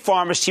Royalty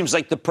Pharma seems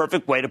like the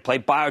perfect way to play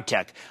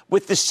biotech,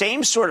 with the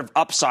same sort of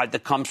upside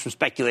that comes from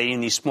speculating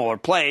in these smaller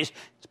players,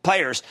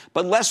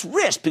 but less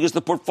risk because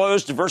the portfolio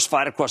is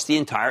diversified across the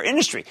entire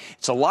industry.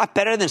 It's a lot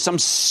better than some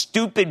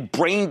stupid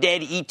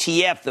brain-dead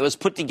ETF that was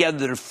put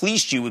together to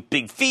fleece you with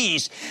big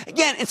fees.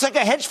 Again, it's like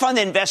a hedge fund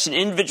that invests in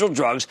individual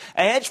drugs,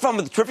 a hedge fund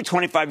with a terrific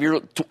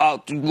 25-year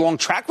long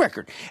track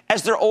record.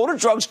 As their older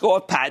drugs go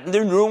off patent,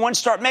 their newer ones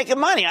start making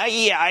money.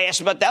 I asked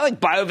about that, like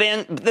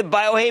the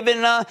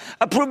Biohaven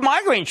approved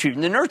migraine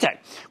treatment, the Nurtec.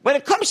 When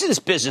it comes to this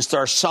business,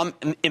 there are some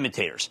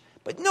imitators.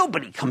 But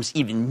nobody comes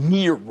even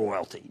near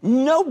Royalty.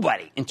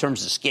 Nobody in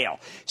terms of scale.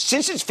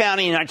 Since its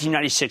founding in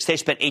 1996, they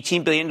spent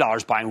 $18 billion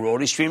buying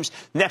royalty streams.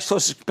 The next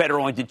closest competitor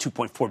only did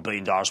 $2.4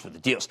 billion worth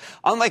of deals.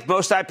 Unlike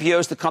most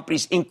IPOs, the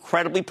company's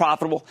incredibly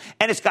profitable,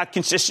 and it's got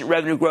consistent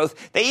revenue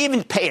growth. They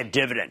even pay a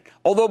dividend.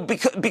 Although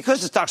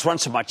because the stocks run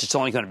so much, it's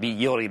only going to be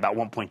yielding about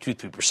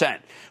 1.23%.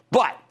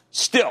 But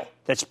still,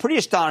 that's pretty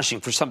astonishing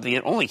for something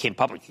that only came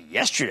public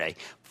yesterday.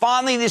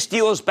 Finally, this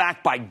deal is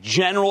backed by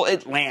General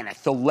Atlantic,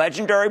 the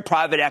legendary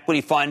private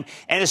equity fund,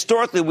 and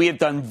historically we have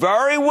done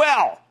very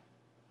well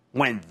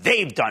when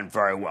they've done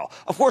very well.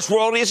 Of course,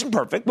 royalty isn't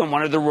perfect. When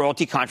one of the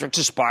royalty contracts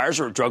expires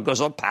or a drug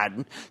goes off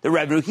patent, the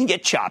revenue can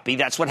get choppy.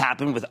 That's what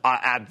happened with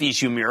AbbVie's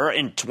Humira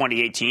in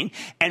 2018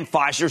 and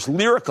Pfizer's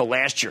Lyrica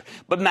last year.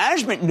 But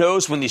management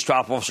knows when these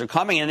drop-offs are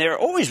coming, and they're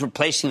always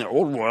replacing their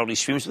old royalty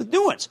streams with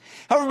new ones.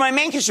 However, my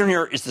main concern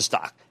here is the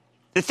stock.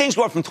 The thing's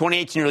go up from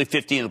 28 to nearly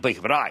 50 in the blink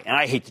of an eye, and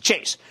I hate the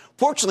chase.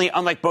 Fortunately,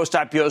 unlike most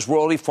IPOs,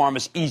 Royalty Pharma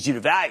is easy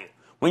to value.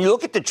 When you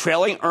look at the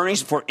trailing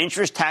earnings for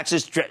interest,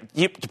 taxes,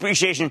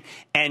 depreciation,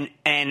 and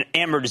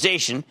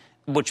amortization,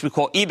 which we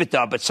call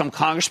EBITDA, but some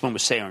congressman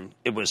was saying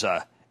it was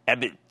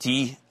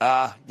EBITDA.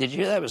 Did you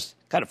hear that? It was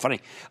kind of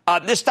funny.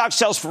 This stock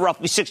sells for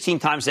roughly 16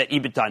 times that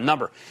EBITDA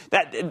number.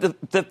 By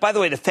the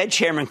way, the Fed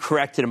chairman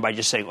corrected him by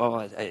just saying,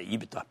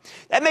 EBITDA.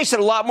 That makes it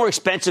a lot more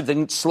expensive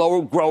than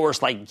slower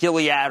growers like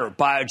Gilead or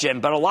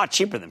Biogen, but a lot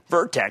cheaper than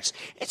Vertex.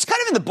 It's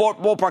kind of in the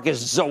ballpark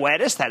as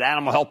Zoetis, that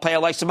animal health player I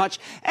like so much,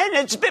 and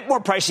it's a bit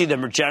more pricey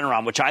than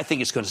Regeneron, which I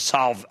think is going to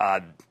solve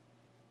the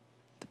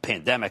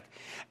pandemic.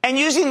 And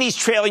using these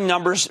trailing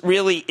numbers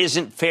really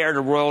isn't fair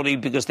to Royalty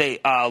because they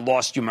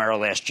lost Humira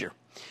last year.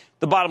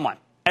 The bottom line,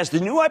 as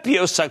the new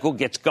IPO cycle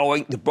gets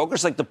going, the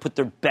brokers like to put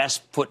their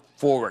best foot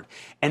forward,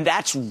 and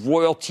that's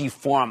Royalty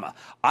Pharma.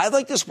 I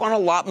like this one a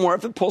lot more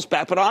if it pulls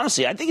back, but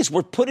honestly, I think it's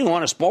worth putting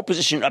on a small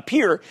position up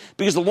here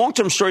because the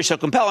long-term story is so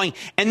compelling,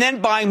 and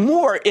then buying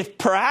more if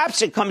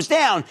perhaps it comes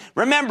down.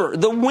 Remember,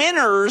 the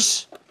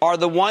winners are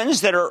the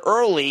ones that are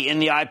early in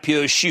the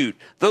IPO shoot.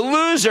 The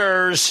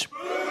losers,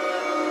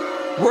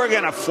 we're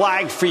going to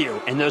flag for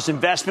you. And those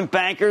investment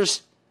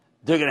bankers,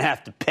 they're going to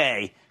have to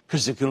pay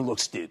because they're going to look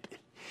stupid.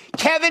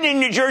 Kevin in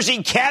New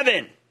Jersey.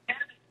 Kevin.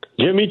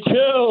 Jimmy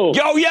Chill.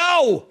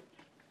 Yo.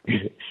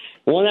 I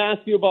want to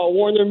ask you about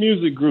Warner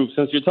Music Group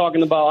since you're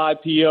talking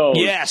about IPO.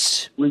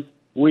 Yes.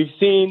 We've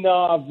seen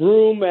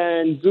Vroom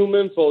and Zoom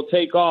Info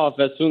take off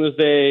as soon as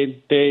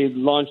they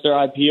launched their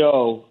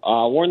IPO.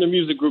 Warner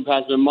Music Group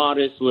has been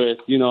modest with,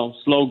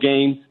 slow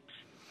gains.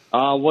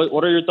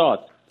 What are your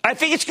thoughts? I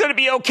think it's going to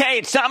be okay.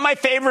 It's not my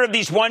favorite of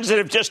these ones that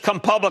have just come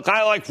public.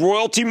 I like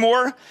royalty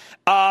more.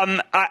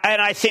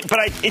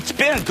 It's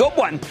been a good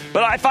one.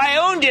 But if I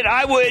owned it,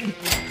 I would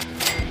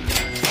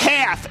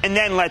half and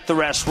then let the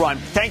rest run.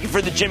 Thank you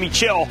for the Jimmy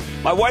Chill.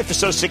 My wife is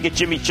so sick of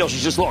Jimmy Chill. She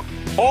says, look,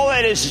 all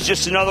that is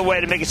just another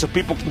way to make it so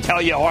people can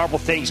tell you horrible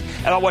things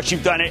about what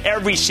you've done at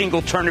every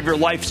single turn of your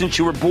life since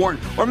you were born.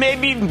 Or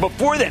maybe even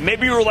before then.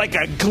 Maybe you were like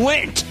a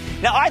glint.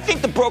 Now, I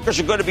think the brokers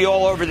are going to be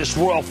all over this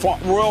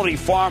royalty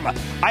pharma.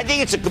 I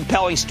think it's a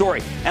compelling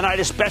story, and I'd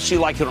especially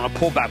like it on a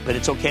pullback, but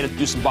it's okay to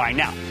do some buying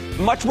now.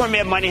 Much more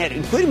Mad Money ahead,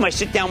 including my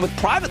sit-down with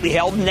privately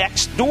held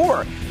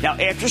Nextdoor. Now,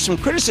 after some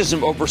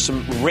criticism over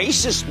some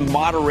racist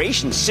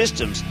moderation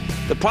systems,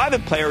 the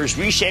private player is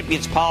reshaping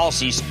its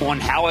policies on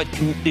how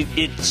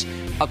its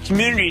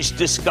communities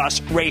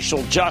discuss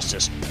racial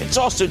justice. It's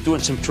also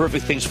doing some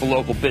terrific things for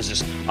local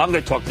business. I'm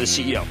going to talk to the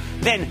CEO.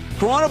 Then,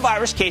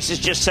 coronavirus cases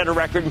just set a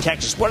record in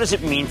Texas. What does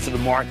it mean for the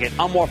market?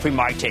 I'm offering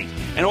my take.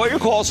 And all your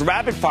calls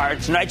rapid fire in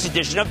tonight's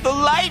edition of the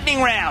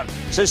Lightning Round.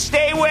 So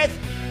stay with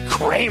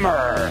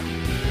Kramer.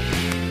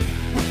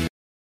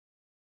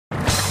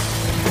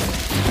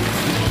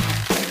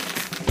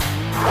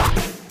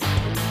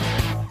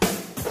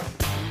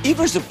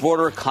 Even as the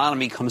broader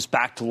economy comes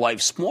back to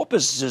life, small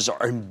businesses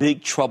are in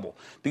big trouble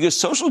because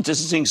social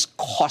distancing is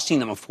costing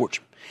them a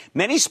fortune.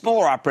 Many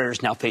smaller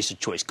operators now face a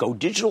choice: go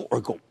digital or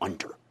go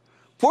under.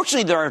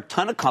 Fortunately, there are a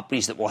ton of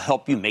companies that will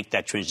help you make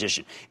that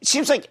transition. It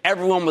seems like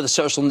everyone with a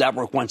social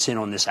network wants in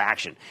on this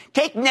action.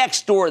 Take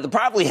Nextdoor, the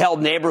privately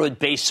held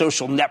neighborhood-based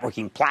social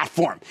networking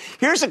platform.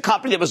 Here's a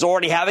company that was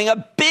already having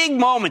a big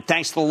moment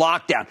thanks to the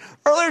lockdown.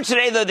 Earlier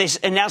today, though, they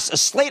announced a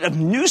slate of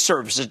new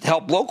services to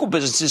help local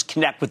businesses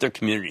connect with their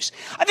communities.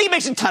 I think it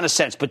makes a ton of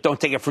sense, but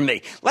don't take it from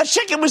me. Let's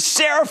check in with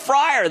Sarah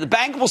Fryer, the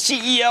bankable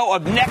CEO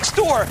of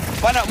Nextdoor,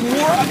 find out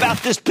more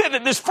about this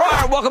pivot. Ms.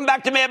 Fryer, welcome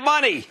back to Mad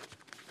Money.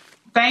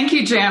 Thank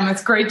you, Jim.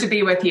 It's great to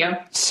be with you.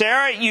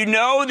 Sarah, you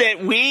know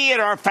that we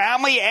and our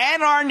family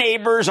and our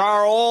neighbors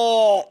are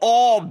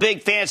all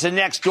big fans of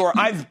Nextdoor.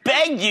 I've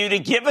begged you to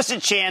give us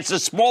a chance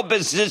as small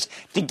businesses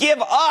to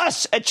give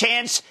us a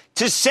chance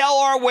to sell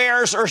our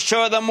wares or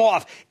show them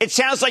off. It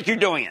sounds like you're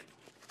doing it.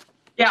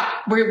 Yeah,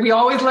 we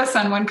always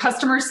listen. When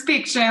customers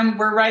speak, Jim,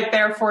 we're right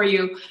there for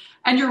you.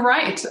 And you're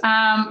right.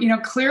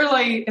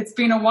 Clearly it's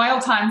been a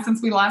wild time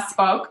since we last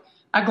spoke.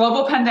 A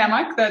global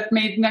pandemic that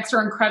made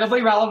Nextdoor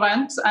incredibly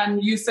relevant,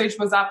 and usage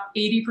was up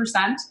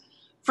 80%.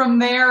 From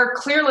there,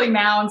 clearly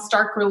now in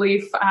stark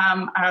relief,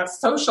 a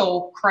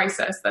social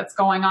crisis that's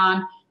going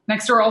on.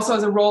 Nextdoor also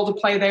has a role to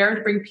play there to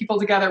bring people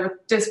together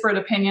with disparate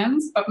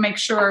opinions, but make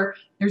sure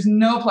there's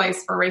no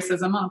place for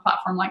racism on a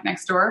platform like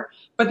Nextdoor.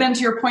 But then to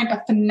your point,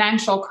 a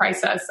financial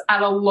crisis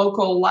at a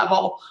local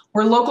level,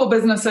 where local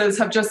businesses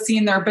have just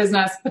seen their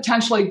business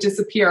potentially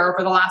disappear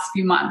over the last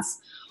few months.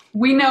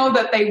 We know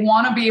that they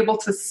want to be able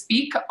to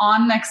speak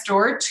on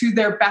Nextdoor to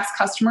their best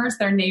customers,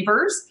 their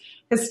neighbors.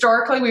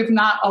 Historically, we've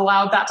not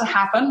allowed that to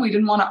happen. We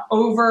didn't want to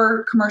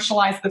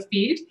over-commercialize the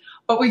feed,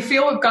 but we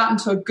feel we've gotten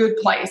to a good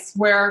place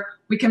where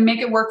we can make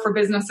it work for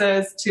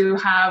businesses to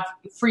have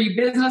free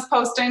business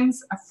postings,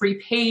 a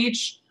free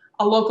page,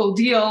 a local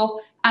deal,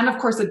 and of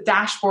course, a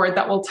dashboard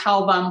that will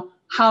tell them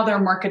how their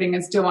marketing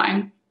is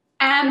doing.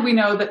 And we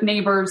know that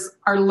neighbors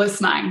are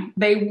listening.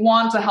 They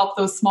want to help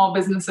those small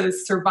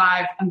businesses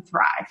survive and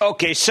thrive.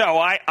 Okay, so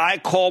I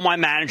call my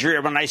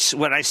manager when I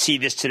see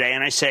this today,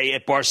 and I say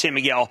at Bar San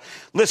Miguel,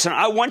 listen,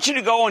 I want you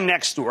to go on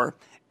Nextdoor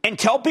and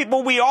tell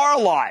people we are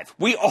alive.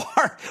 We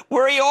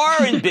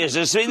are in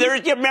business. I mean,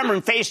 remember,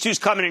 in phase 2's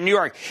coming in New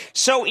York.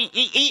 So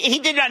he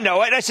did not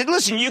know it. I said,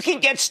 listen, you can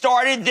get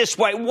started this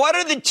way. What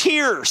are the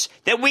tiers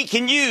that we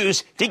can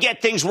use to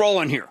get things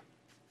rolling here?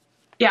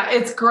 Yeah,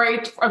 it's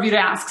great of you to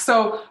ask.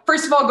 So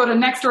first of all, go to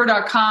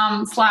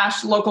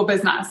nextdoor.com/local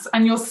business,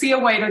 and you'll see a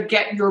way to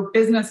get your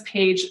business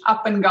page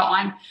up and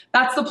going.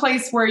 That's the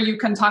place where you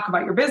can talk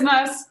about your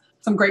business,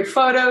 some great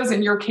photos,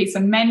 in your case, a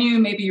menu,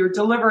 maybe your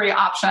delivery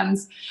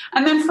options.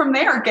 And then from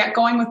there, get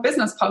going with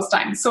business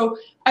posting. So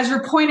as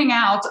you're pointing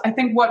out, I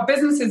think what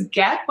businesses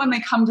get when they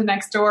come to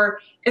Nextdoor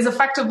is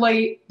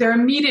effectively they're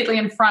immediately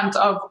in front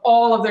of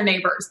all of their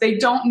neighbors. They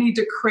don't need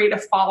to create a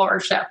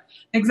followership.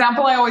 An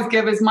example I always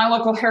give is my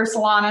local hair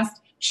salonist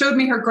showed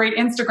me her great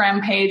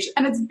Instagram page,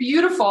 and it's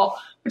beautiful,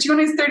 but she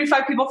only has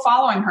 35 people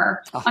following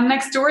her. Oh. On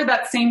Nextdoor,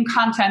 that same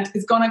content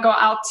is going to go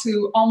out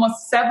to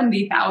almost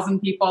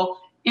 70,000 people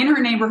in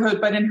her neighborhood,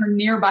 but in her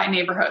nearby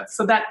neighborhood.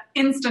 So that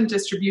instant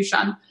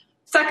distribution.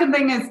 Second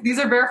thing is these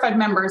are verified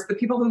members, the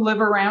people who live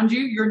around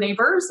you, your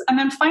neighbors. And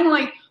then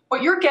finally,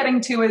 what you're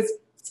getting to is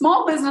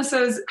small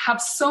businesses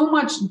have so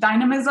much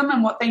dynamism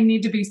in what they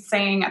need to be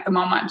saying at the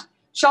moment.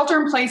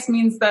 Shelter in place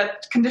means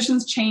that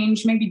conditions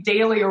change maybe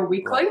daily or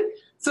weekly. Right.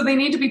 So they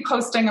need to be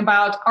posting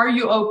about, are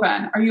you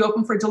open? Are you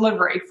open for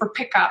delivery, for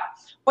pickup?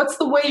 What's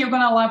the way you're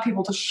going to allow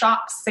people to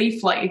shop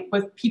safely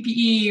with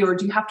PPE, or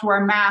do you have to wear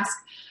a mask?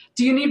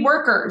 Do you need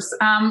workers?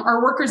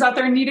 Are workers out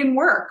there needing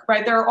work,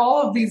 right? There are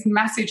all of these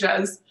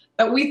messages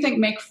that we think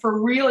make for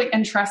really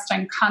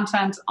interesting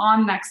content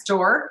on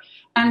Nextdoor.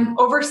 And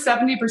over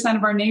 70%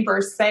 of our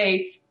neighbors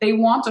say they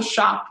want to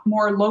shop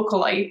more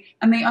locally,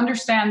 and they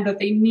understand that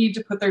they need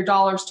to put their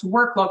dollars to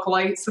work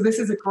locally. So this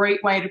is a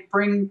great way to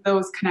bring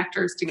those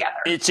connectors together.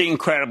 It's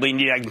incredibly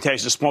neat. I can tell you,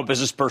 as a small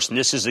business person,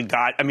 this is a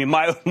god. I mean,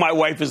 my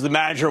wife is the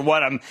manager of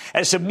one of them.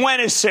 I said, when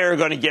is Sarah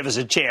going to give us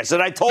a chance?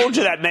 And I told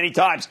you that many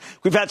times.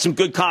 We've had some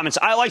good comments.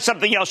 I like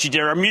something else you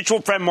did. Our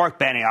mutual friend, Mark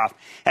Benioff,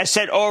 has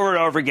said over and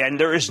over again,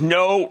 there is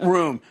no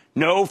room,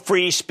 no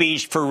free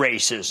speech for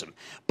racism.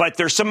 But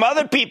there's some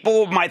other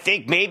people who might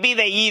think maybe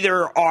they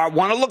either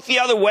want to look the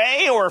other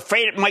way or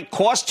afraid it might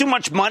cost too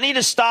much money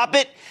to stop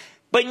it.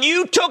 But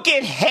you took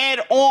it head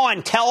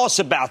on. Tell us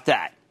about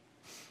that.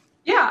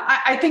 Yeah,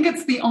 I think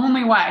it's the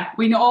only way.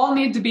 We all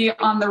need to be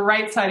on the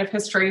right side of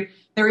history.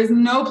 There is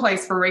no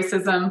place for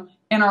racism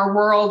in our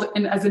world,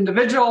 as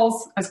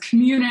individuals, as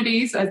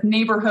communities, as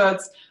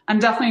neighborhoods, and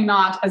definitely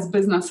not as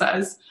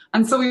businesses.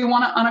 And so we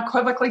want to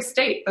unequivocally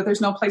state that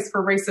there's no place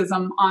for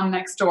racism on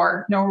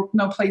Nextdoor,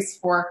 no place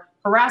for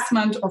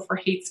harassment or for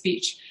hate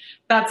speech.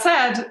 That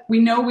said, we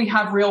know we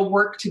have real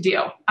work to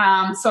do.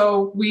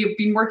 So we've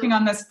been working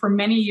on this for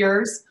many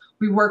years.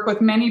 We work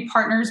with many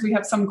partners. We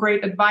have some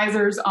great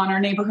advisors on our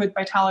Neighborhood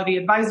Vitality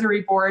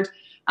Advisory Board,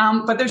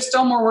 but there's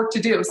still more work to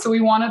do. So we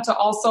wanted to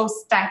also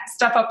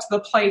step up to the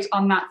plate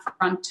on that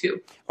front,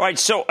 too. All right.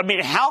 So, I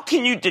mean, how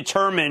can you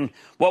determine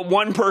what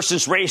one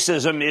person's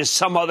racism is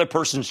some other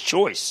person's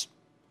choice?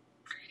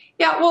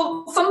 Yeah,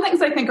 well, some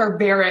things I think are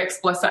very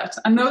explicit,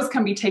 and those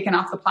can be taken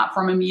off the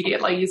platform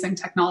immediately using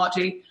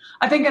technology.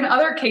 I think in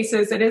other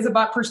cases, it is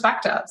about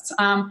perspectives.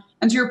 And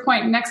to your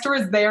point, Nextdoor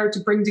is there to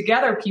bring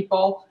together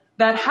people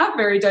that have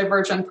very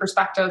divergent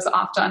perspectives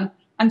often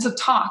and to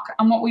talk.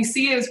 And what we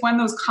see is when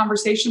those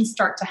conversations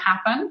start to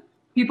happen,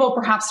 people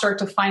perhaps start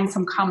to find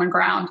some common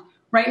ground.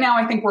 Right now,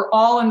 I think we're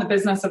all in the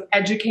business of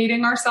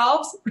educating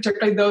ourselves,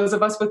 particularly those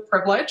of us with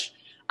privilege.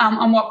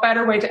 And what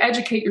better way to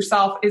educate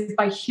yourself is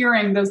by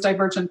hearing those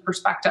divergent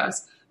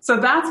perspectives. So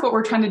that's what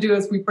we're trying to do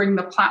as we bring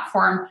the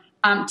platform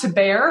to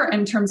bear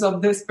in terms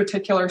of this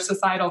particular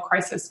societal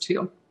crisis,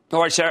 too.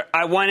 All right, sir.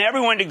 I want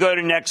everyone to go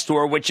to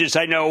Nextdoor, which is,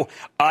 I know,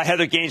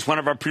 Heather Gaines, one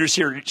of our producers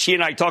here, she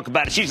and I talk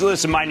about it. She's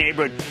lives in my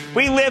neighborhood.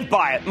 We live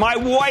by it. My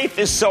wife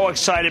is so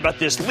excited about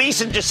this.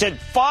 Lisa just said,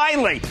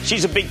 finally,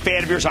 she's a big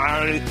fan of yours,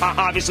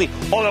 obviously,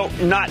 although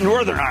not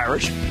Northern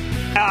Irish.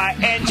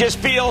 And just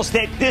feels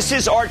that this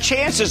is our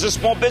chance as a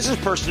small business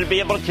person to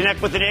be able to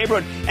connect with the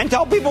neighborhood and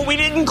tell people we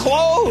didn't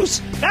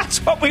close. That's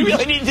what we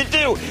really need to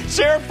do.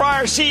 Sarah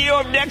Friar,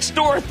 CEO of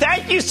Nextdoor,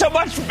 thank you so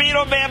much for being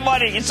on Mad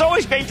Money. It's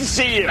always great to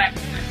see you.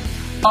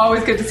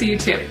 Always good to see you,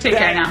 too. Take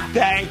care now.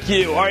 Thank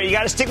you. All right, you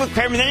got to stick with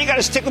Kramer. Then you got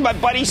to stick with my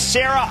buddy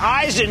Sarah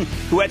Eisen,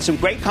 who had some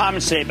great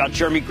comments today about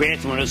Jeremy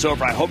Grantham when it was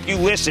over. I hope you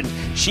listened.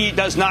 She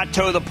does not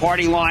toe the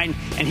party line.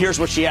 And here's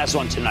what she has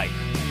on tonight.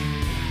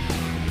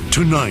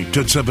 Tonight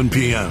at 7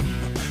 p.m.,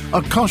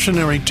 a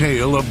cautionary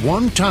tale of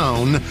one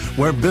town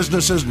where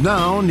businesses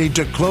now need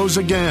to close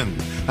again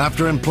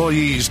after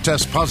employees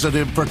test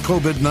positive for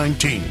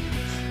COVID-19.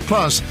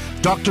 Plus,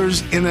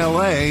 doctors in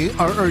L.A.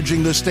 are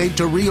urging the state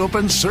to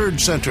reopen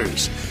surge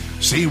centers.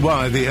 See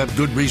why they have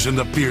good reason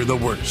to fear the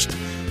worst.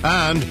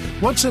 And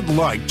what's it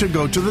like to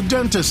go to the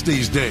dentist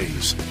these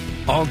days?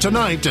 All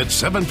tonight at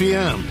 7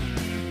 p.m.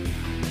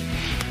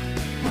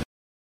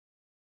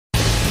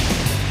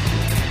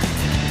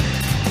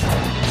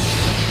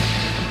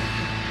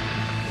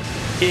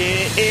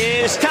 It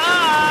is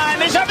time.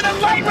 It's time for the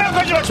light round.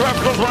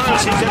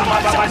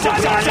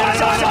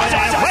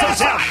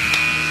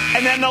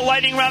 And then the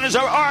lightning round is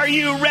over. Are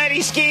you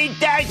ready, Ski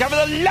Daddy? Time for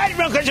the lightning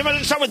round.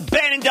 Let's start with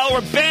Ben in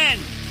Delaware. Ben.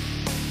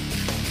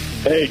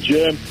 Hey,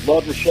 Jim.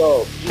 Love the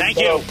show. Thank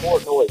you.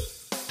 What do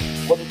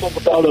you think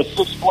about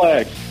Six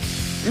Flags?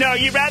 No,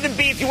 you'd rather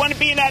be, if you want to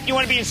be in that, you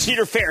want to be in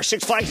Cedar Fair.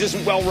 Six Flags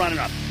isn't well run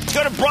enough. Let's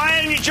go to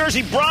Brian in New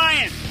Jersey.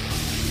 Brian.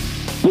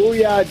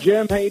 Booyah,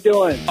 Jim. How you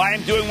doing? I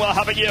am doing well.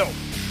 How about you?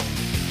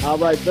 All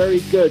right,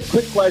 very good.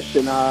 Quick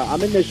question.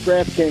 I'm in this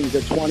DraftKings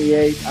at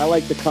 28. I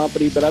like the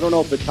company, but I don't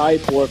know if it's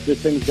hype or if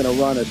this thing's going to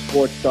run as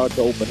sports start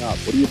to open up.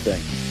 What do you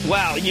think?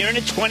 Wow, you're in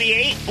at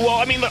 28? Well,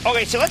 I mean,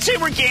 okay, so let's say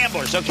we're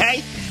gamblers,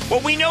 okay?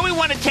 Well, we know we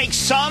want to take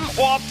some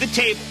off the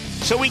table.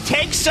 So we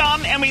take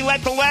some and we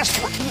let the rest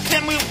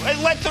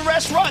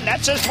run.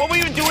 That's just what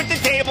we would do with the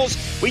tables.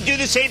 We do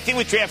the same thing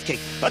with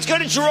DraftKings. Let's go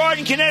to Gerard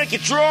in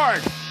Connecticut.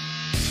 Gerard.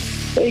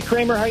 Hey,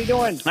 Kramer. How you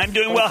doing? I'm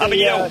doing well. How about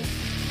you?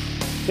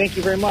 Thank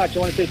you very much. I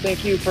want to say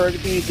thank you for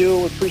everything you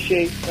do.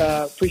 Appreciate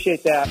that.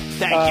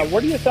 Thank you.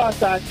 What are your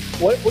thoughts on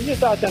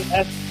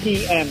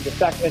STM, the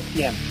stock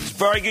STM? It's a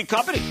very good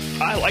company.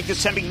 I like the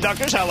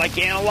semiconductors. I like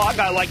Analog.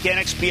 I like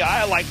NXPI.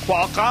 I like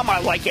Qualcomm.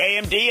 I like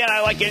AMD, and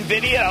I like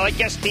NVIDIA. I like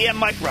STM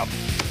Micro.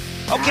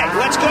 Okay,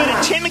 let's go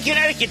to Tim in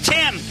Connecticut.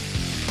 Tim.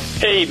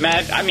 Hey,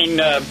 Matt.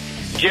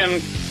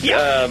 Jim,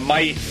 Yeah.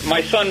 My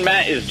son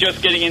Matt is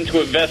just getting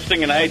into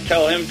investing, and I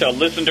tell him to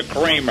listen to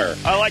Kramer.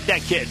 I like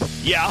that kid.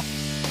 Yeah.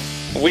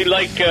 We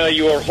like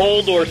your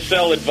hold or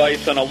sell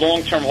advice on a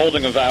long-term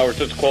holding of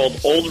ours. It's called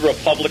Old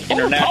Republic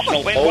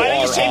International, Wait, why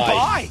don't you say ORI.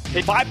 buy?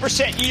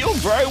 5% yield,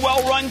 very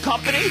well-run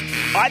company.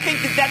 I think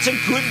that's a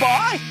good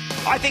buy.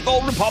 I think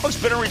Old Republic's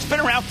been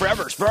around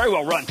forever. It's very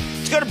well-run.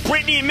 Let's go to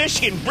Brittany in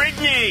Michigan.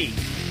 Brittany.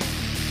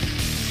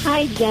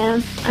 Hi,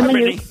 Jim. I'm a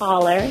new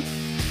caller.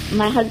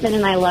 My husband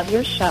and I love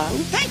your show.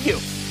 Thank you.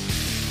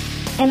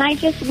 And I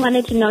just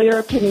wanted to know your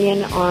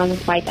opinion on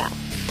Quidel.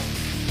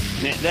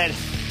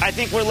 I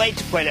think we're late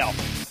to Quidel.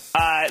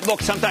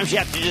 Look, sometimes you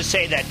have to just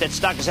say that. That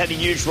stock has had a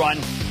huge run.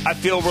 I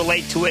feel we're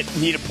late to it.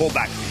 Need a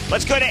pullback.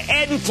 Let's go to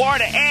Ed in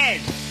Florida.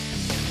 Ed.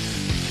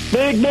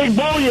 Big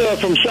booyah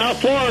from South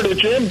Florida,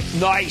 Jim.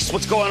 Nice.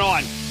 What's going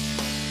on?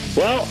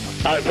 Well,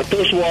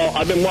 first of all,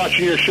 I've been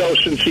watching your show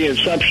since the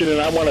inception,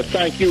 and I want to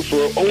thank you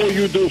for all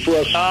you do for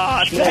us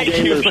small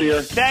gamers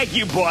here. Thank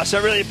you, boss. I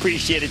really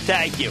appreciate it.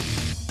 Thank you.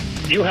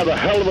 You have a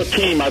hell of a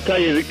team. I'll tell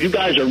you, you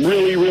guys are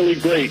really, really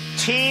great.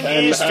 Team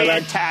is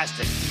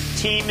fantastic.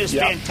 Team is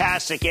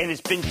fantastic, and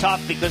it's been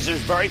tough because there's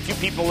very few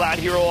people out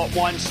here all at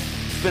once.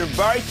 It's been a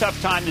very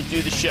tough time to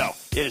do the show.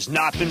 It has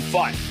not been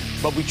fun,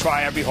 but we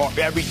try every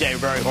day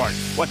very hard.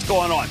 What's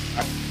going on?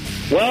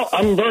 Well,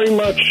 I'm very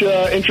much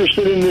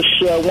interested in this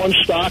one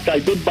stock. I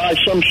did buy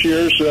some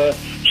shares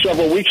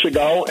several weeks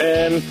ago,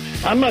 and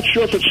I'm not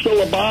sure if it's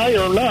still a buy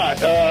or not.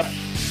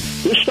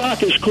 This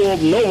stock is called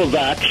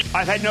Novavax.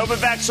 I've had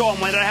Novavax on.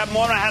 When did I have them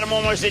on? I had them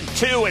on. Was it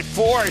 2, at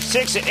 4, at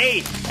 6, at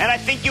 8? And I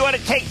think you ought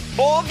to take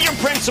all of your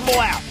principal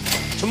out.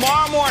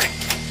 Tomorrow morning,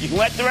 you can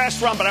let the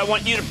rest run, but I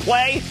want you to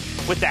play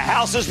with the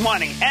house's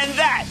money. And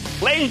that,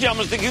 ladies and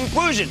gentlemen, is the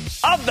conclusion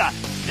of the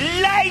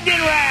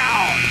Lightning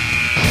Round.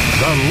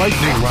 The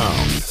Lightning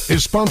Round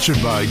is sponsored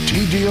by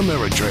TD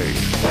Ameritrade.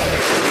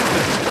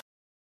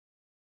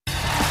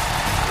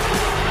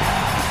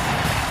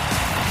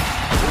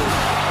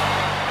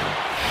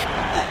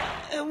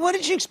 What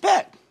did you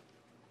expect?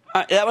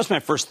 That was my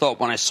first thought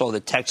when I saw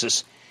that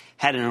Texas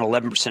had an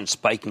 11%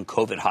 spike in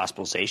COVID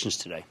hospitalizations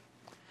today.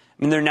 I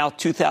mean, there are now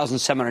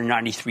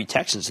 2,793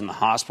 Texans in the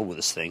hospital with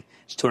this thing.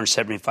 It's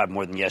 275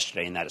 more than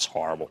yesterday, and that is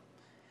horrible.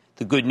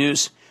 The good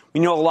news,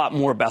 we know a lot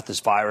more about this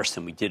virus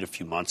than we did a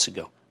few months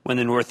ago when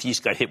the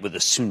Northeast got hit with a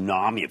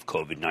tsunami of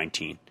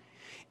COVID-19.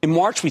 In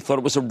March, we thought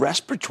it was a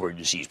respiratory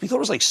disease. We thought it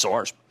was like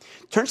SARS.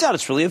 Turns out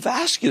it's really a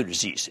vascular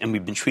disease, and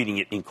we've been treating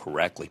it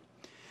incorrectly.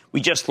 We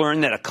just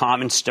learned that a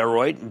common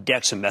steroid,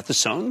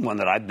 dexamethasone, one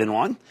that I've been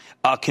on,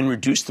 can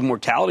reduce the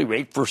mortality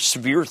rate for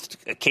severe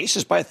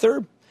cases by a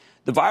third.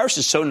 The virus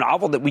is so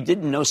novel that we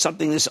didn't know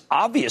something this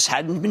obvious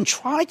hadn't been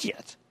tried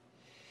yet.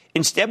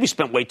 Instead, we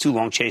spent way too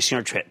long chasing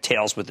our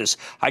tails with this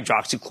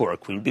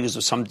hydroxychloroquine because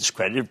of some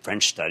discredited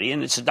French study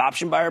and its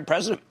adoption by our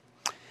president.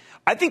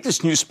 I think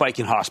this new spike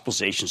in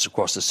hospitalizations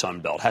across the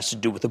Sun Belt has to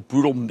do with a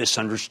brutal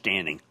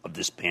misunderstanding of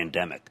this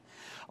pandemic.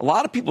 A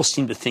lot of people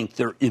seem to think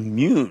they're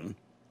immune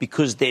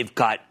because they've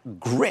got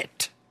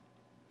grit.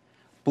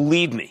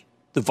 Believe me,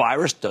 the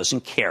virus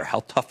doesn't care how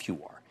tough you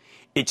are.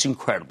 It's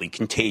incredibly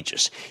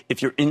contagious.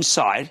 If you're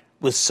inside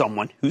with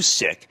someone who's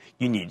sick,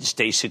 you need to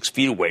stay 6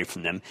 feet away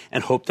from them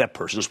and hope that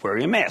person's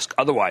wearing a mask.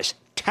 Otherwise,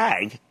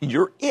 tag,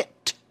 you're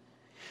it.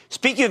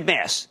 Speaking of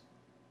masks,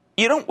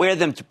 you don't wear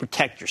them to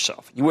protect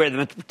yourself. You wear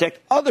them to protect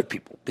other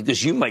people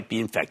because you might be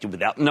infected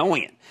without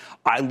knowing it.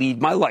 I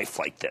lead my life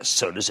like this.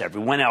 So does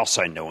everyone else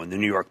I know in the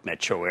New York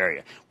metro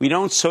area. We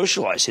don't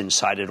socialize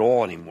inside at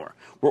all anymore.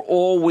 We're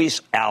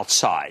always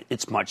outside.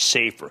 It's much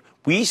safer.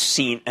 We've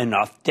seen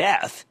enough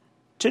death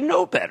to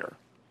know better.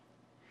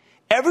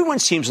 Everyone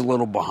seems a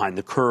little behind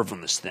the curve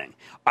on this thing.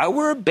 I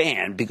wear a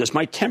band because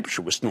my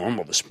temperature was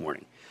normal this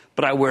morning.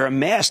 But I wear a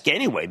mask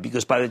anyway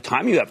because by the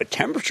time you have a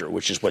temperature,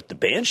 which is what the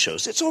band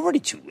shows, it's already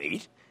too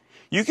late.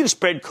 You can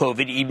spread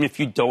COVID even if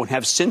you don't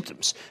have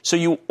symptoms. So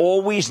you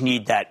always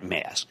need that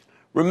mask.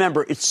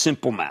 Remember, it's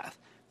simple math.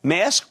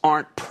 Masks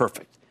aren't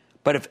perfect.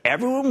 But if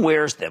everyone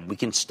wears them, we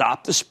can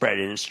stop the spread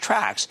in its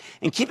tracks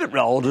and keep it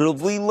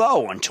relatively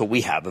low until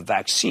we have a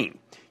vaccine.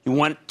 You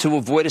want to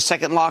avoid a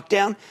second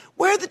lockdown?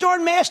 Wear the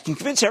darn mask and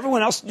convince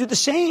everyone else to do the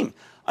same.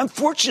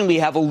 Unfortunately, we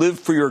have a live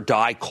free or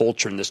die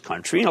culture in this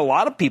country, and a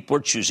lot of people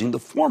are choosing the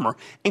former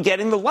and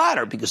getting the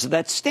latter because of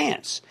that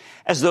stance.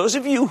 As those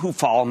of you who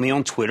follow me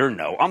on Twitter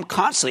know, I'm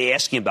constantly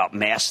asking about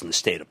masks in the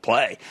state of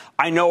play.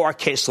 I know our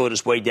caseload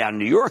is way down in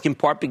New York, in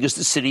part because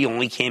the city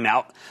only came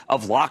out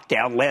of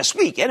lockdown last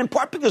week, and in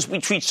part because we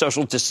treat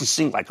social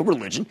distancing like a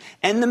religion,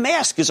 and the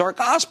mask is our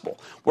gospel.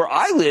 Where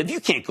I live, you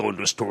can't go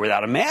into a store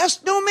without a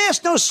mask. No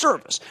mask, no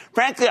service.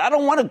 Frankly, I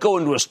don't want to go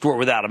into a store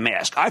without a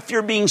mask. I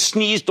fear being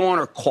sneezed on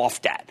or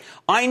coughed at.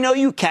 I know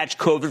you catch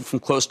COVID from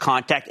close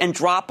contact and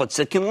droplets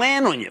that can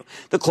land on you.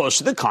 The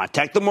closer the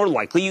contact, the more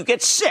likely you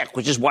get sick,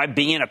 which is why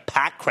being in a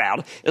packed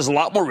crowd is a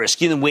lot more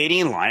risky than waiting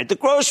in line at the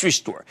grocery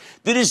store.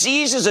 The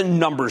disease is a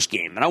numbers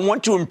game, and I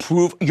want to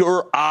improve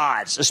your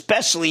odds,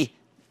 especially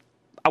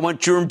I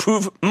want you to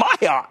improve my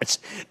odds.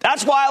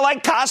 That's why I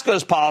like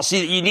Costco's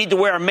policy that you need to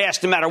wear a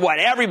mask no matter what.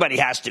 Everybody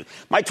has to.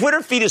 My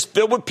Twitter feed is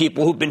filled with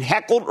people who've been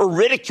heckled or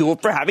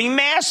ridiculed for having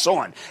masks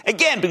on.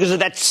 Again, because of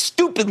that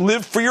stupid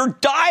live free or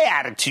die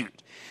attitude.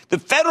 The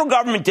federal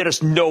government did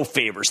us no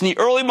favors. In the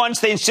early months,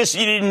 they insisted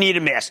you didn't need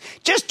a mask.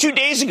 Just 2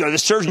 days ago, the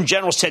Surgeon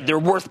General said they're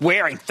worth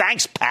wearing.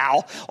 Thanks,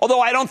 pal. Although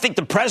I don't think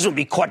the president would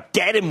be caught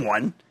dead in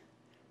one.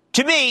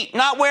 To me,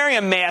 not wearing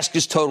a mask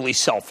is totally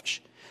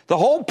selfish. The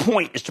whole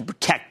point is to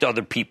protect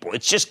other people.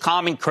 It's just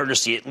common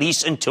courtesy, at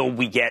least until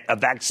we get a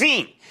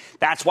vaccine.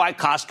 That's why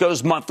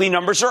Costco's monthly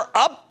numbers are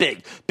up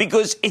big,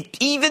 because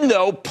even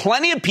though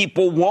plenty of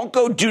people won't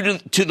go due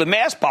to the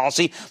mask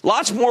policy,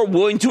 lots more are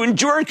willing to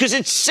endure it because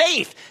it's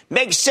safe.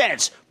 Makes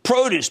sense.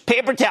 Produce,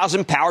 paper towels,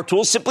 and power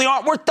tools simply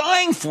aren't worth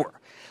dying for.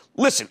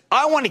 Listen,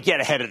 I want to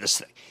get ahead of this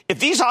thing. If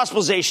these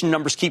hospitalization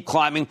numbers keep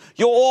climbing,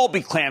 you'll all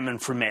be clamoring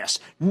for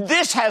masks.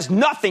 This has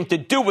nothing to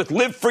do with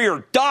live free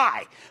or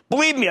die.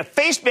 Believe me, a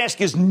face mask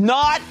is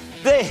not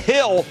the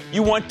hill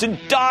you want to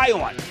die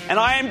on. And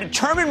I am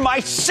determined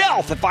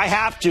myself, if I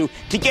have to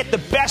get the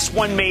best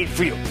one made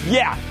for you.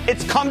 Yeah,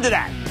 it's come to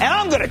that. And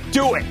I'm going to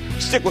do it.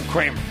 Stick with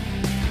Kramer.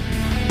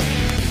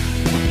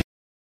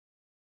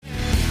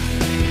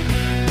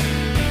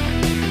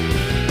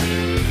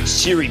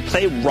 Siri,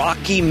 play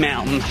Rocky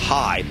Mountain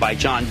High by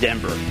John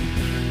Denver.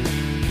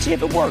 See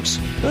if it works.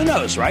 Who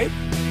knows, right?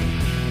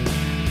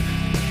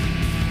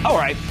 All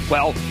right.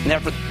 Well,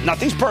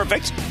 nothing's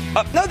perfect.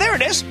 No, there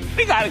it is.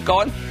 We got it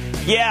going.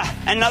 Yeah,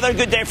 another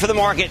good day for the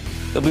market.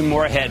 There'll be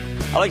more ahead.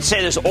 I like to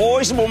say there's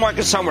always a bull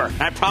market somewhere,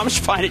 and I promise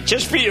to find it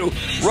just for you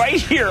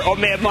right here on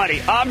Mad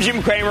Money. I'm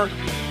Jim Cramer.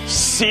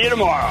 See you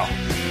tomorrow.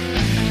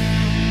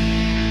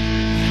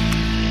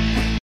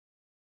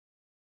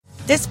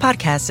 This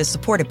podcast is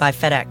supported by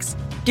FedEx.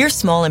 Dear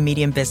small and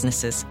medium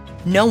businesses,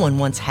 no one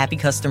wants happy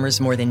customers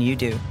more than you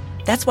do.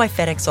 That's why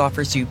FedEx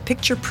offers you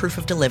picture proof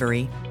of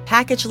delivery,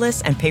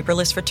 packageless and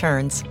paperless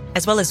returns,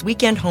 as well as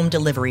weekend home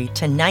delivery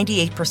to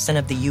 98%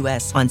 of the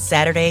U.S. on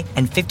Saturday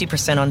and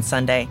 50% on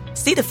Sunday.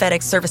 See the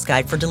FedEx service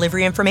guide for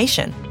delivery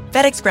information.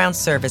 FedEx Ground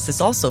service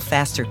is also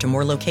faster to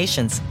more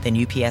locations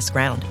than UPS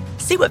Ground.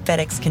 See what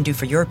FedEx can do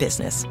for your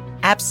business.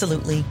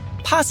 Absolutely,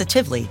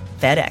 positively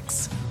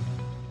FedEx.